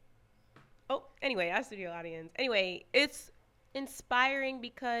 Oh, anyway, our studio audience. Anyway, it's inspiring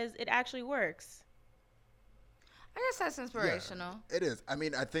because it actually works. I guess that's inspirational. Yeah, it is. I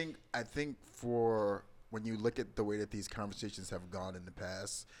mean, I think for when you look at the way that these conversations have gone in the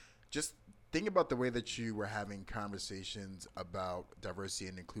past, just think about the way that you were having conversations about diversity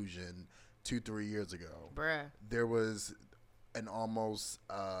and inclusion 2-3 years ago. Bruh. There was an almost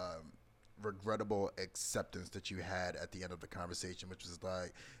regrettable acceptance that you had at the end of the conversation, which was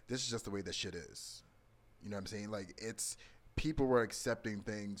like, this is just the way that shit is. You know what I'm saying? Like, it's, people were accepting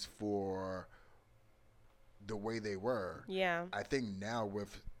things for the way they were. Yeah. I think now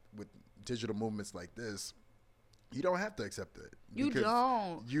with digital movements like this, you don't have to accept it. You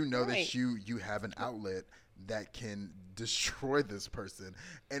don't. You know that you have an outlet that can destroy this person.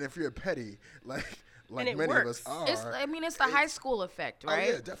 And if you're petty, like many works. of us are. It's the high school effect, right?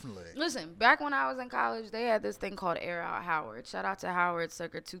 Oh, yeah, definitely. Listen, back when I was in college, they had this thing called Air Out Howard. Shout out to Howard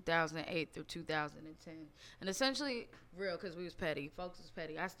circa 2008 through 2010. And essentially, real, because we was petty. Folks was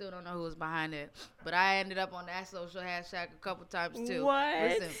petty. I still don't know who was behind it. But I ended up on that social hashtag a couple times, too.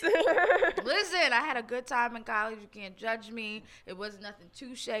 What? Listen, I had a good time in college. You can't judge me. It wasn't nothing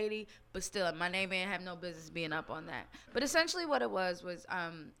too shady. But still, my name ain't have no business being up on that. But essentially what it was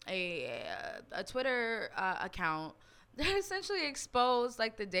a Twitter account that essentially exposed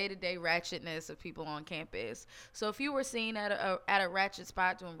like the day-to-day ratchetness of people on campus. So if you were seen at a ratchet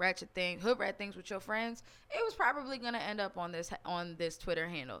spot doing ratchet things, hood rat things with your friends, it was probably gonna end up on this Twitter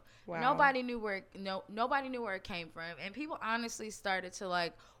handle. Wow. Nobody knew where it came from, and people honestly started to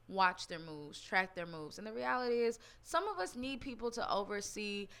like watch their moves, track their moves. And the reality is some of us need people to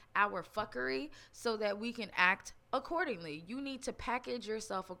oversee our fuckery so that we can act accordingly. You need to package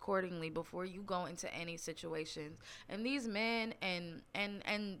yourself accordingly before you go into any situations. And these men and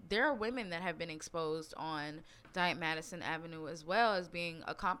there are women that have been exposed on Diet Madison Avenue as well as being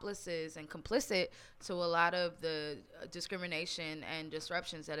accomplices and complicit to a lot of the discrimination and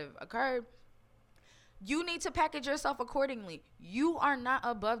disruptions that have occurred. You need to package yourself accordingly. You are not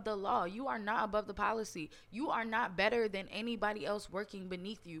above the law. You are not above the policy. You are not better than anybody else working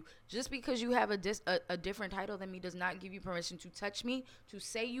beneath you. Just because you have a different title than me does not give you permission to touch me, to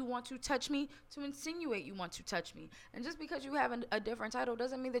say you want to touch me, to insinuate you want to touch me. And just because you have a different title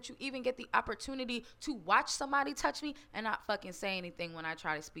doesn't mean that you even get the opportunity to watch somebody touch me and not fucking say anything when I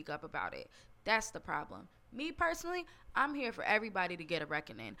try to speak up about it. That's the problem. Me personally, I'm here for everybody to get a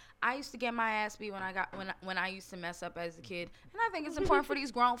reckoning. I used to get my ass beat when I used to mess up as a kid, and I think it's important for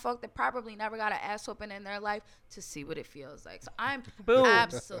these grown folk that probably never got an ass whooping in their life to see what it feels like. So I'm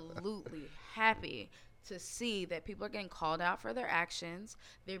absolutely happy to see that people are getting called out for their actions.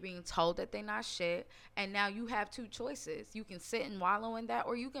 They're being told that they're not shit, and now you have two choices. You can sit and wallow in that,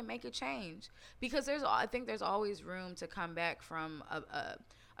 or you can make a change. Because I think there's always room to come back from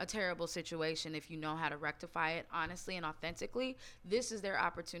a terrible situation if you know how to rectify it honestly and authentically. This is their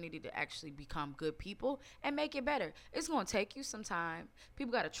opportunity to actually become good people and make it better. It's going to take you some time.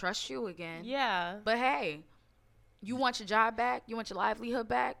 People got to trust you again. Yeah. But hey, you want your job back? You want your livelihood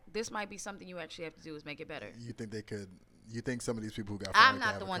back? This might be something you actually have to do is make it better. You think some of these people who got fired? I'm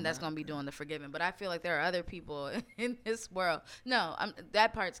not the one that's going to be doing the forgiving, but I feel like there are other people in this world. No,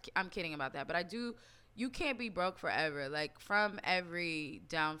 I'm kidding about that. But you can't be broke forever. Like, from every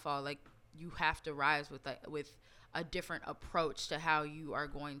downfall, like, you have to rise with a different approach to how you are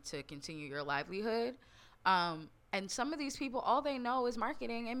going to continue your livelihood. And some of these people, all they know is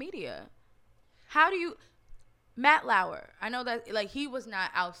marketing and media. Matt Lauer, I know that, like, he was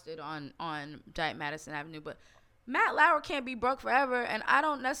not ousted on Diet Madison Avenue, but Matt Lauer can't be broke forever, and I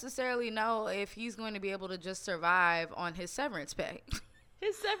don't necessarily know if he's going to be able to just survive on his severance pay.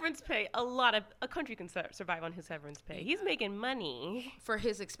 His severance pay, a country can survive on his severance pay. He's making money. For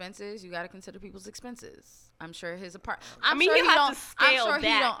his expenses, you got to consider people's expenses. I'm sure his apartment. You have to scale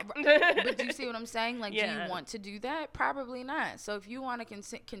back. But do you see what I'm saying? Like, yeah. Do you want to do that? Probably not. So if you want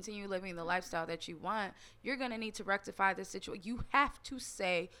to continue living the lifestyle that you want, you're going to need to rectify this situation. You have to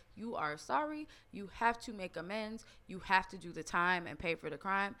say you are sorry. You have to make amends. You have to do the time and pay for the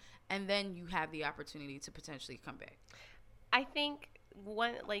crime. And then you have the opportunity to potentially come back. I think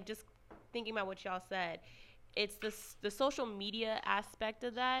just thinking about what y'all said, it's the social media aspect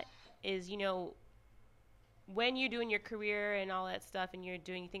of that is, when you're doing your career and all that stuff and you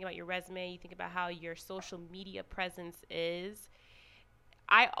think about your resume, you think about how your social media presence is.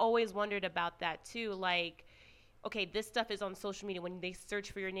 I always wondered about that too. Like, okay, this stuff is on social media. When they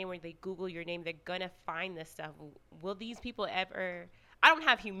search for your name or they Google your name, they're going to find this stuff. Will these people ever... I don't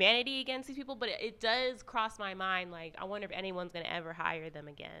have humanity against these people, but it does cross my mind. Like, I wonder if anyone's going to ever hire them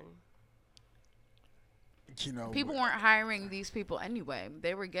again. People weren't hiring these people anyway.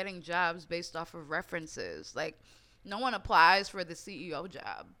 They were getting jobs based off of references. Like, no one applies for the CEO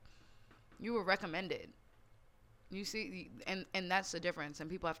job. You were recommended. You see, and that's the difference.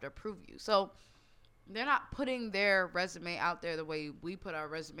 And people have to approve you. So they're not putting their resume out there the way we put our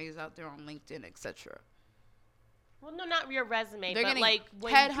resumes out there on LinkedIn, etc. Well, no, not your resume, They're but like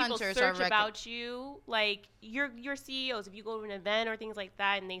when people search about you, like your CEOs, if you go to an event or things like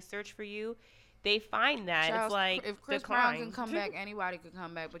that and they search for you, they find that. Charles, it's like, if Chris declined. Brown can come back, anybody can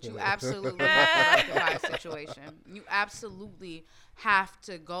come back, but you absolutely have to rectify a situation. You absolutely have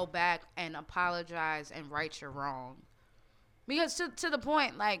to go back and apologize and right your wrong. Because to the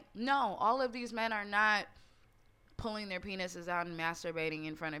point, like, no, all of these men are not pulling their penises out and masturbating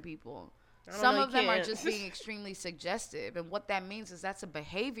in front of people. Some of them are just being extremely suggestive. And what that means is that's a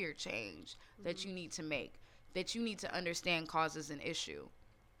behavior change that you need to make, that you need to understand causes an issue.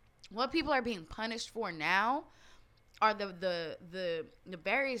 What people are being punished for now are the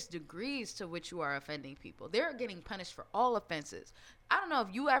various degrees to which you are offending people. They're getting punished for all offenses. I don't know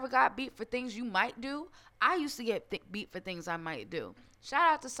if you ever got beat for things you might do. I used to get beat for things I might do.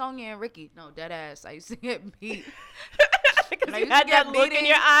 Shout out to Sonya and Ricky. No, dead ass. I used to get beat. Because you had that look in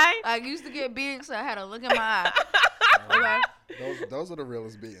your eye? I used to get beaten, so I had a look in my eye. Okay. Those are the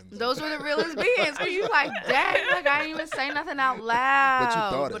realest beatings. Those were the realest beatings. Because you like, dang, like I didn't even say nothing out loud.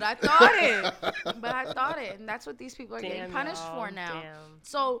 But you thought it. But I thought it. And that's what these people are getting punished for now. Damn.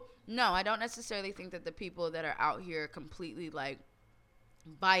 So, no, I don't necessarily think that the people that are out here completely, like,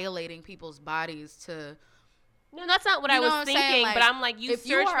 violating people's bodies to... No, that's not what I was thinking. Like, but I'm like, you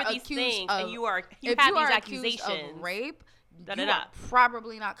search for these things, and you have these accusations. Of rape, you are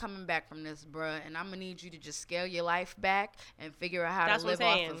probably not coming back from this, bruh. And I'm gonna need you to just scale your life back and figure out how to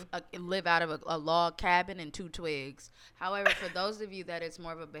live out of a log cabin and 2 twigs. However, for those of you that it's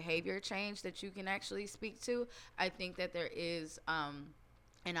more of a behavior change that you can actually speak to, I think that there is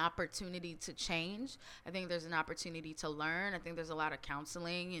an opportunity to change. I think there's an opportunity to learn. I think there's a lot of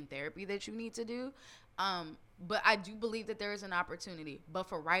counseling and therapy that you need to do. But I do believe that there is an opportunity. But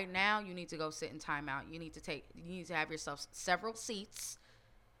for right now, you need to go sit in timeout. You need to have yourself several seats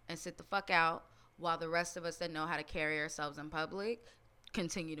and sit the fuck out while the rest of us that know how to carry ourselves in public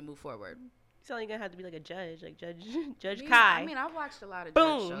continue to move forward. So you're gonna have to be like a judge, like Judge Kai. I mean, I've watched a lot of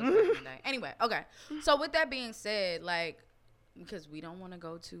judge shows back in the day. Anyway, okay. So with that being said, like, because we don't want to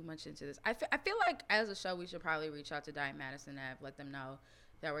go too much into this, I feel like as a show we should probably reach out to Diet Madison Ave, let them know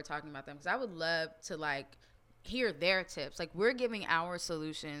that we're talking about them, because I would love to like hear their tips. Like, we're giving our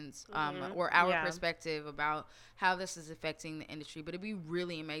solutions or our perspective about how this is affecting the industry, but it'd be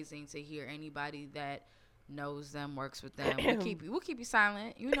really amazing to hear anybody that knows them, works with them. We'll keep you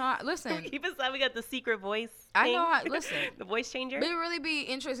silent. You know, listen. Keep us silent. We got the secret voice thing. I know. Listen, the voice changer. But it would really be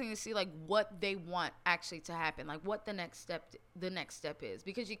interesting to see like what they want actually to happen, like what the next step is,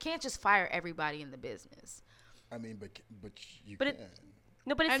 because you can't just fire everybody in the business. I mean, but you can.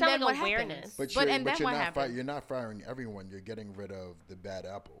 No, but it's not like awareness. You're not firing everyone. You're getting rid of the bad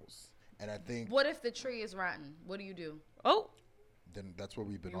apples. And I think. What if the tree is rotten? What do you do? Oh. Then that's what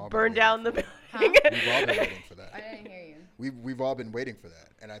we've been all burn down the building. We've all been waiting for that. I didn't hear you. We've all been waiting for that,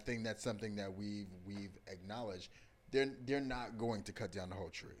 and I think that's something that we've acknowledged. They're not going to cut down the whole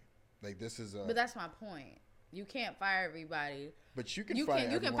tree. Like, this is a. But that's my point. You can't fire everybody. But you can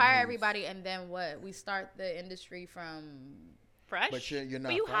fire everybody, and then what? We start the industry from fresh. But you're not.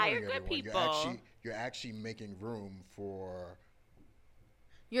 But you firing hire good everyone. people. You're actually making room for.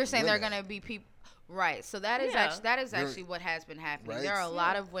 You're saying they're gonna be people. Right. So that is actually what has been happening. Right? There are a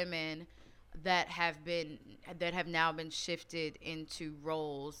lot of women that have now been shifted into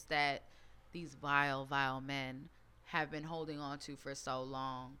roles that these vile men have been holding on to for so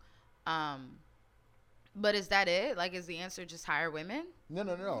long. But is that it? Like, is the answer just hire women? No.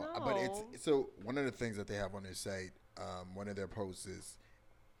 But it's so one of the things that they have on their site, one of their posts is,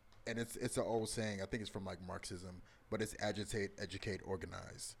 and it's an old saying. I think it's from like Marxism, but it's agitate, educate,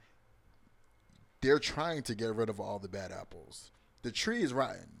 organize. They're trying to get rid of all the bad apples. The tree is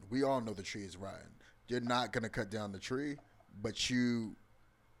rotten. We all know the tree is rotten. You're not going to cut down the tree, but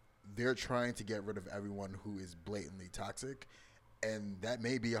they're trying to get rid of everyone who is blatantly toxic, and that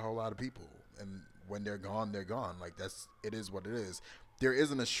may be a whole lot of people. And when they're gone, they're gone. Like, it is what it is. There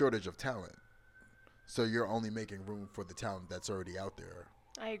isn't a shortage of talent, so you're only making room for the talent that's already out there.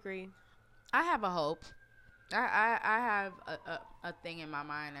 I agree. I have a hope. I have a thing in my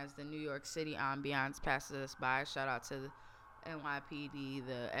mind as the New York City ambiance passes us by. Shout out to the NYPD,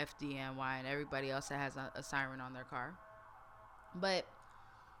 the FDNY, and everybody else that has a siren on their car. But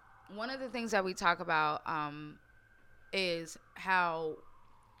one of the things that we talk about is how,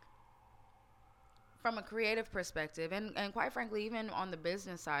 from a creative perspective, and quite frankly, even on the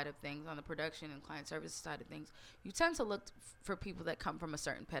business side of things, on the production and client services side of things, you tend to look for people that come from a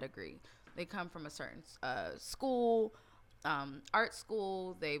certain pedigree. They come from a certain school, art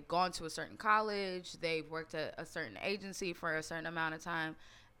school. They've gone to a certain college. They've worked at a certain agency for a certain amount of time,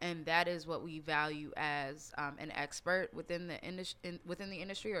 and that is what we value as an expert within the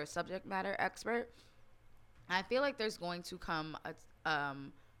industry, or a subject matter expert. I feel like there's going to come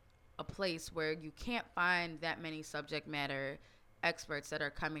a place where you can't find that many subject matter experts that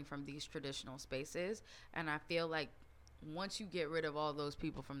are coming from these traditional spaces, and I feel like once you get rid of all those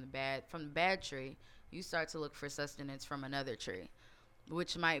people from the bad tree, you start to look for sustenance from another tree,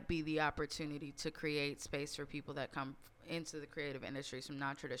 which might be the opportunity to create space for people that come into the creative industries from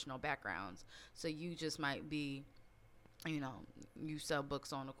non-traditional backgrounds. So you just might be, you sell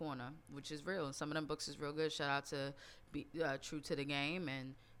books on the corner, which is real. Some of them books is real good. Shout out to Be True to the Game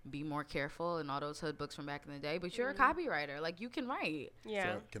and Be More Careful and all those hood books from back in the day. But you're a copywriter. Like, you can write.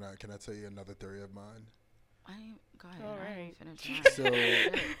 Yeah. So can I tell you another theory of mine? Go ahead. All I right. ain't finished mine. So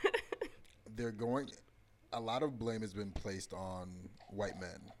a lot of blame has been placed on white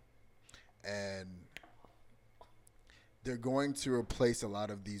men, and they're going to replace a lot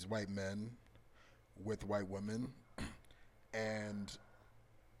of these white men with white women, and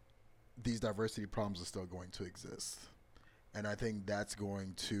these diversity problems are still going to exist. And I think that's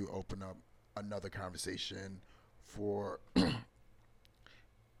going to open up another conversation for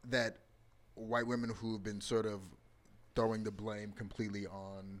that white women who've been sort of throwing the blame completely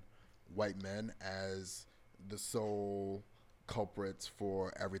on white men as the sole culprits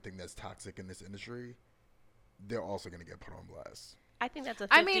for everything that's toxic in this industry, they're also going to get put on blast. I think that's a 50-50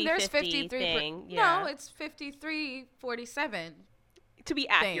 I mean, there's 53 thing. No, it's 53-47. To be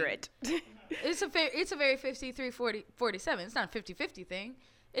accurate. It's a very 53-47. It's not a 50-50 thing.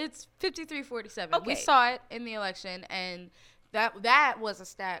 It's 53-47. Okay. We saw it in the election, and that was a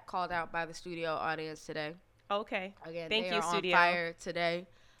stat called out by the studio audience today. Okay. Again, Thank they you, are studio. on fire today.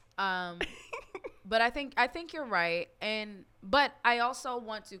 But I think you're right, but I also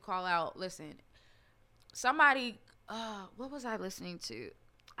want to call out. Listen, somebody. What was I listening to?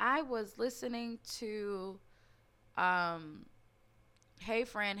 I was listening to, Hey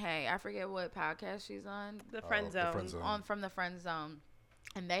Friend Hey. I forget what podcast she's on. The Friend Zone. The Friend Zone. From the Friend Zone,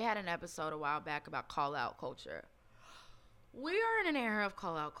 and they had an episode a while back about call out culture. We are in an era of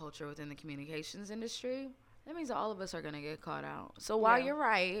call out culture within the communications industry. That means all of us are going to get caught out. So while you're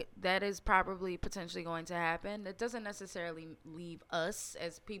right, that is probably potentially going to happen. It doesn't necessarily leave us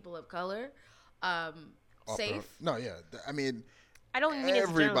as people of color safe. No, yeah. I mean, I don't mean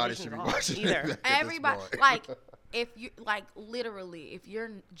everybody should be watching either. Everybody, like, if you, like, literally, if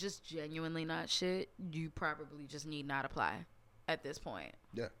you're just genuinely not shit, you probably just need not apply at this point.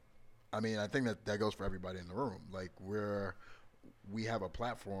 Yeah. I mean, I think that goes for everybody in the room. Like, we have a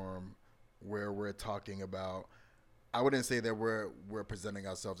platform where we're talking about, I wouldn't say that we're presenting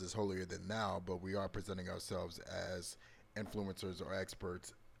ourselves as holier than thou, but we are presenting ourselves as influencers or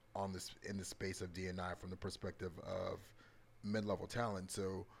experts in the space of D&I from the perspective of mid-level talent.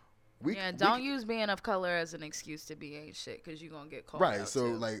 So don't use being of color as an excuse to be ain't shit, because you're gonna get called right. out So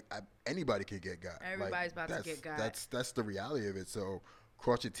too. like anybody could get got. Everybody's about to get got. That's the reality of it. So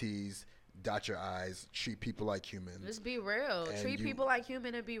cross your T's, dot your I's, treat people like humans. Just be real. Treat people like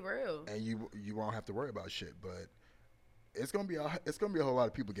human and be real. And you won't have to worry about shit. But it's gonna be a whole lot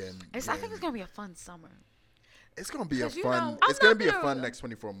of people getting. I think it's gonna be a fun summer. It's gonna be a 'Cause, fun. It's gonna be a fun next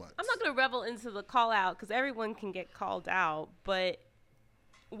 24 months. I'm not going to revel into the call out because everyone can get called out. But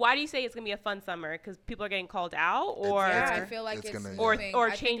why do you say it's going to be a fun summer? Because people are getting called out, or I feel like it's moving. or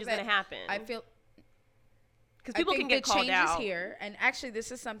change is going to happen. I feel because people can get called out here. And actually,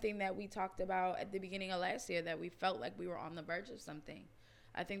 this is something that we talked about at the beginning of last year, that we felt like we were on the verge of something.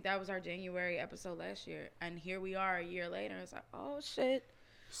 I think that was our January episode last year, and here we are a year later. It's like, oh shit.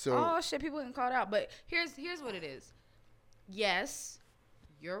 People getting called out. But here's what it is. Yes,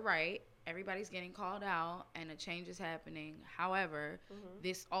 you're right. Everybody's getting called out and a change is happening. However,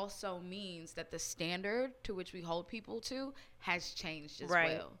 this also means that the standard to which we hold people to has changed as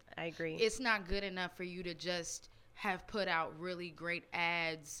well. I agree. It's not good enough for you to just have put out really great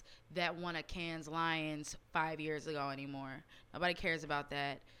ads that won a Cannes Lions 5 years ago anymore. Nobody cares about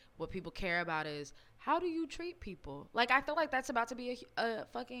that. What people care about is, how do you treat people? Like, I feel like that's about to be a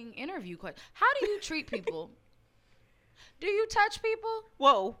fucking interview question. How do you treat people? Do you touch people?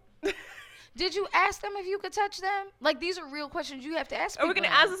 Whoa. Did you ask them if you could touch them? Like, these are real questions you have to ask people. Are we going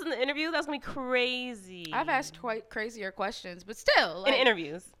to ask this in the interview? That's going to be crazy. I've asked quite crazier questions, but still. In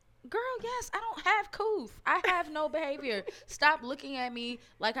interviews. Girl, yes, I don't have coof. I have no behavior. Stop looking at me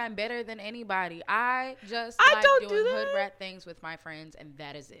like I'm better than anybody. I just like doing hood rat things with my friends, and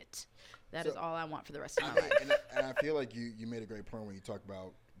that is it. That is all I want for the rest of my life. And I feel like you made a great point when you talk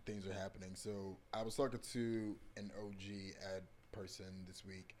about things are happening. So I was talking to an OG ad person this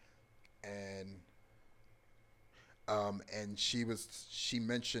week, and she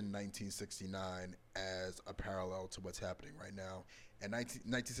mentioned 1969 as a parallel to what's happening right now. And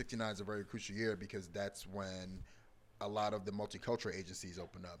 1969 is a very crucial year because that's when a lot of the multicultural agencies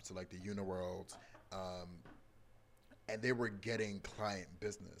opened up. So like the Uniworld, and they were getting client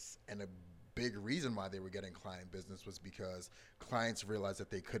business. And a big reason why they were getting client business was because clients realized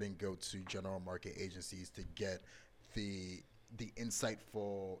that they couldn't go to general market agencies to get the the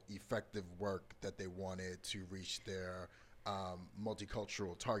insightful, effective work that they wanted to reach their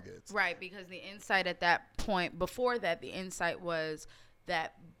multicultural targets. Right, because the insight at that point, before that, the insight was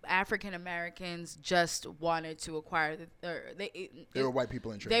that African Americans just wanted to acquire they were white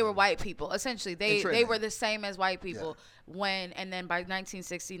people in training. They were white people. Essentially, they were the same as white people. And then by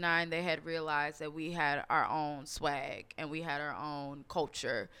 1969, they had realized that we had our own swag and we had our own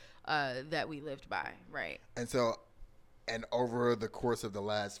culture that we lived by, right? And over the course of the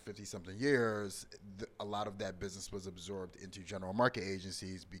last 50-something years, a lot of that business was absorbed into general market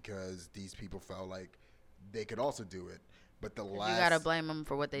agencies because these people felt like they could also do it. But you gotta blame them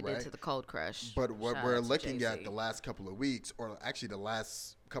for what they did to the Cold Crush. But what we're looking at the last couple of weeks, or actually the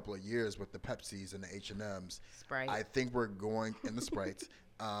last couple of years with the Pepsis and the H&Ms, Sprite. I think we're going in the Sprites.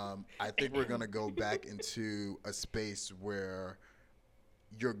 I think we're gonna go back into a space where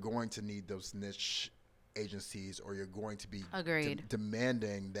you're going to need those niche agencies, or you're going to be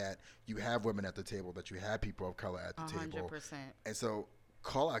demanding that you have women at the table, that you have people of color at the 100%. table. And so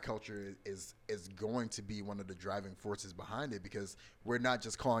call out culture is going to be one of the driving forces behind it, because we're not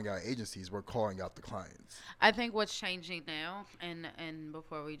just calling out agencies, we're calling out the clients. I think what's changing now, and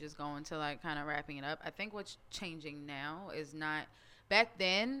before we just go into like kind of wrapping it up, I think what's changing now is not, back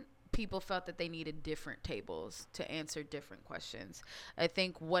then people felt that they needed different tables to answer different questions. I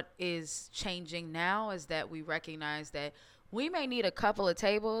think what is changing now is that we recognize that we may need a couple of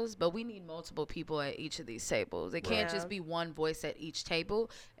tables, but we need multiple people at each of these tables. It can't just be one voice at each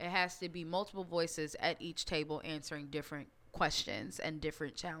table. It has to be multiple voices at each table answering different questions and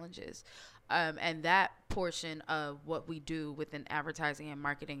different challenges. And that portion of what we do within advertising and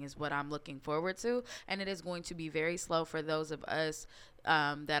marketing is what I'm looking forward to. And it is going to be very slow for those of us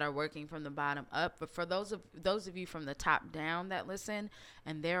that are working from the bottom up. But for those of you from the top down that listen,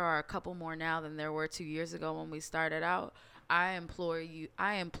 and there are a couple more now than there were 2 years ago when we started out, I implore you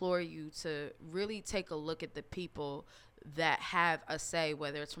to really take a look at the people that have a say,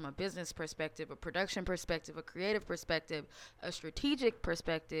 whether it's from a business perspective, a production perspective, a creative perspective, a strategic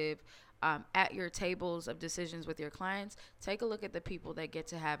perspective, at your tables of decisions with your clients. Take a look at the people that get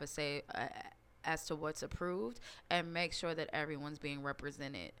to have a say as to what's approved, and make sure that everyone's being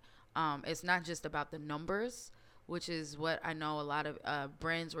represented. It's not just about the numbers, which is what I know a lot of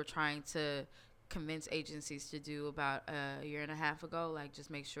brands were trying to convince agencies to do about a year and a half ago. Like, just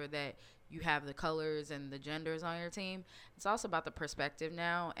make sure that you have the colors and the genders on your team. It's also about the perspective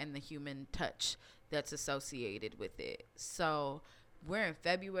now and the human touch that's associated with it. So we're in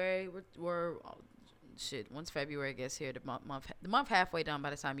February. We're once February gets here, the month halfway done by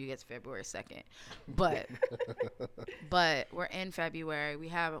the time you get to February 2nd. But but we're in February. We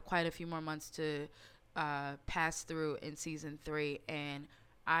have quite a few more months to pass through in season 3, and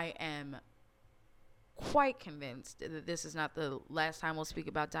I am quite convinced that this is not the last time we'll speak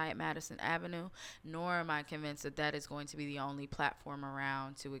about Diet Madison Avenue, nor am I convinced that that is going to be the only platform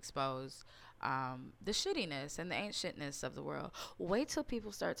around to expose the shittiness and the ain't shitness of the world. Wait till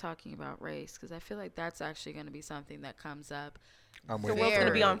people start talking about race, because I feel like that's actually going to be something that comes up. The world's going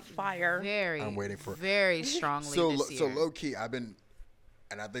to be on fire. I'm waiting for very strongly this year. So low key, and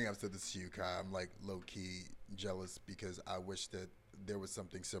I think I've said this to you, Kai, I'm like low key jealous, because I wish that there was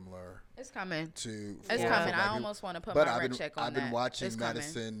something similar. It's coming. It's coming. I almost want to put my red check on that. I've been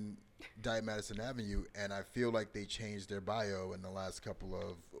watching Diet Madison Avenue, and I feel like they changed their bio in the last couple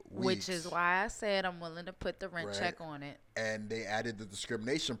of weeks. Which is why I said I'm willing to put the rent check on it. And they added the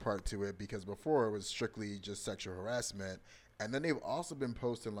discrimination part to it, because before it was strictly just sexual harassment. And then they've also been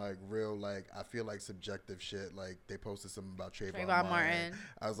posting like real, like, I feel like subjective shit. Like they posted something about Trayvon Martin.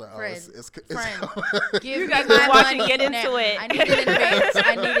 I was like, it's you guys are watching. Get into it. I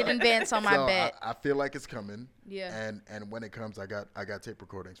needed advance on my bet. I feel like it's coming. Yeah. And when it comes, I got tape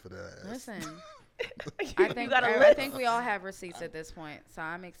recordings for that. Listen. I think we all have receipts at this point, so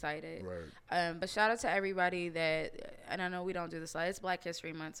I'm excited. Right. But shout out to everybody that, and I know we don't do this a lot. It's Black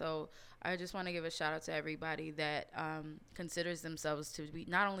History Month, so I just want to give a shout out to everybody that considers themselves to be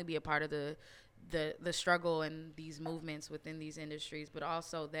not only be a part of the struggle and these movements within these industries, but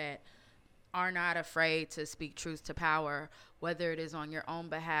also that are not afraid to speak truth to power, whether it is on your own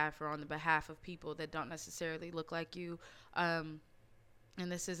behalf or on the behalf of people that don't necessarily look like you. And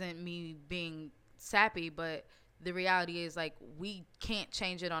this isn't me being sappy, but the reality is, like, we can't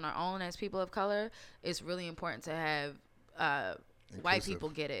change it on our own as people of color. It's really important to have white people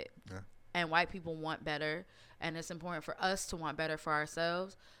get it. Yeah. And white people want better, and it's important for us to want better for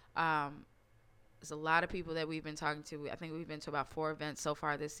ourselves. There's a lot of people that we've been talking to. I think we've been to about 4 events so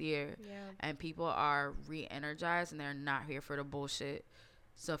far this year, and people are re-energized, and they're not here for the bullshit.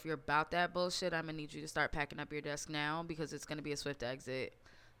 So if you're about that bullshit, I'm gonna need you to start packing up your desk now because it's gonna be a swift exit.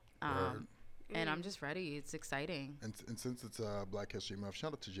 And I'm just ready. It's exciting. And since it's Black History Month,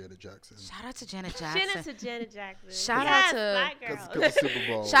 shout out to Janet Jackson. Shout out to Janet Jackson. Shout out to Black girl. Because Super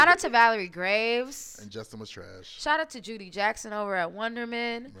Bowl. Shout out to Valerie Graves. And Justin was trash. Shout out to Judy Jackson over at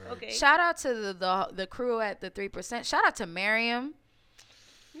Wonderman. Right. Okay. Shout out to the crew at the 3%. Shout out to Miriam.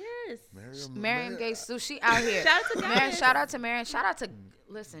 Yes. Miriam Gay Sue, she out here. Shout out to Goddess. Shout out to Miriam. Shout out to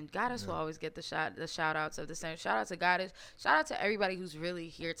Goddess will always get the shout outs of the same. Shout out to Goddess. Shout out to everybody who's really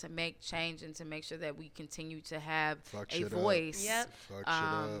here to make change and to make sure that we continue to have a voice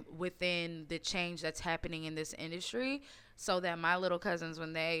within the change that's happening in this industry, so that my little cousins,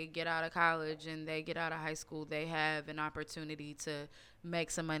 when they get out of college and they get out of high school, they have an opportunity to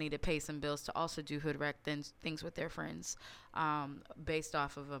make some money to pay some bills, to also do hood rec things with their friends, based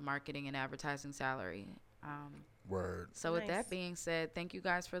off of a marketing and advertising salary. Word. So with that being said, thank you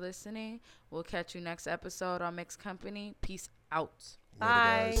guys for listening. We'll catch you next episode on Mixed Company. Peace out.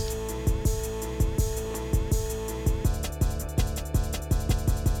 Bye. Later, guys.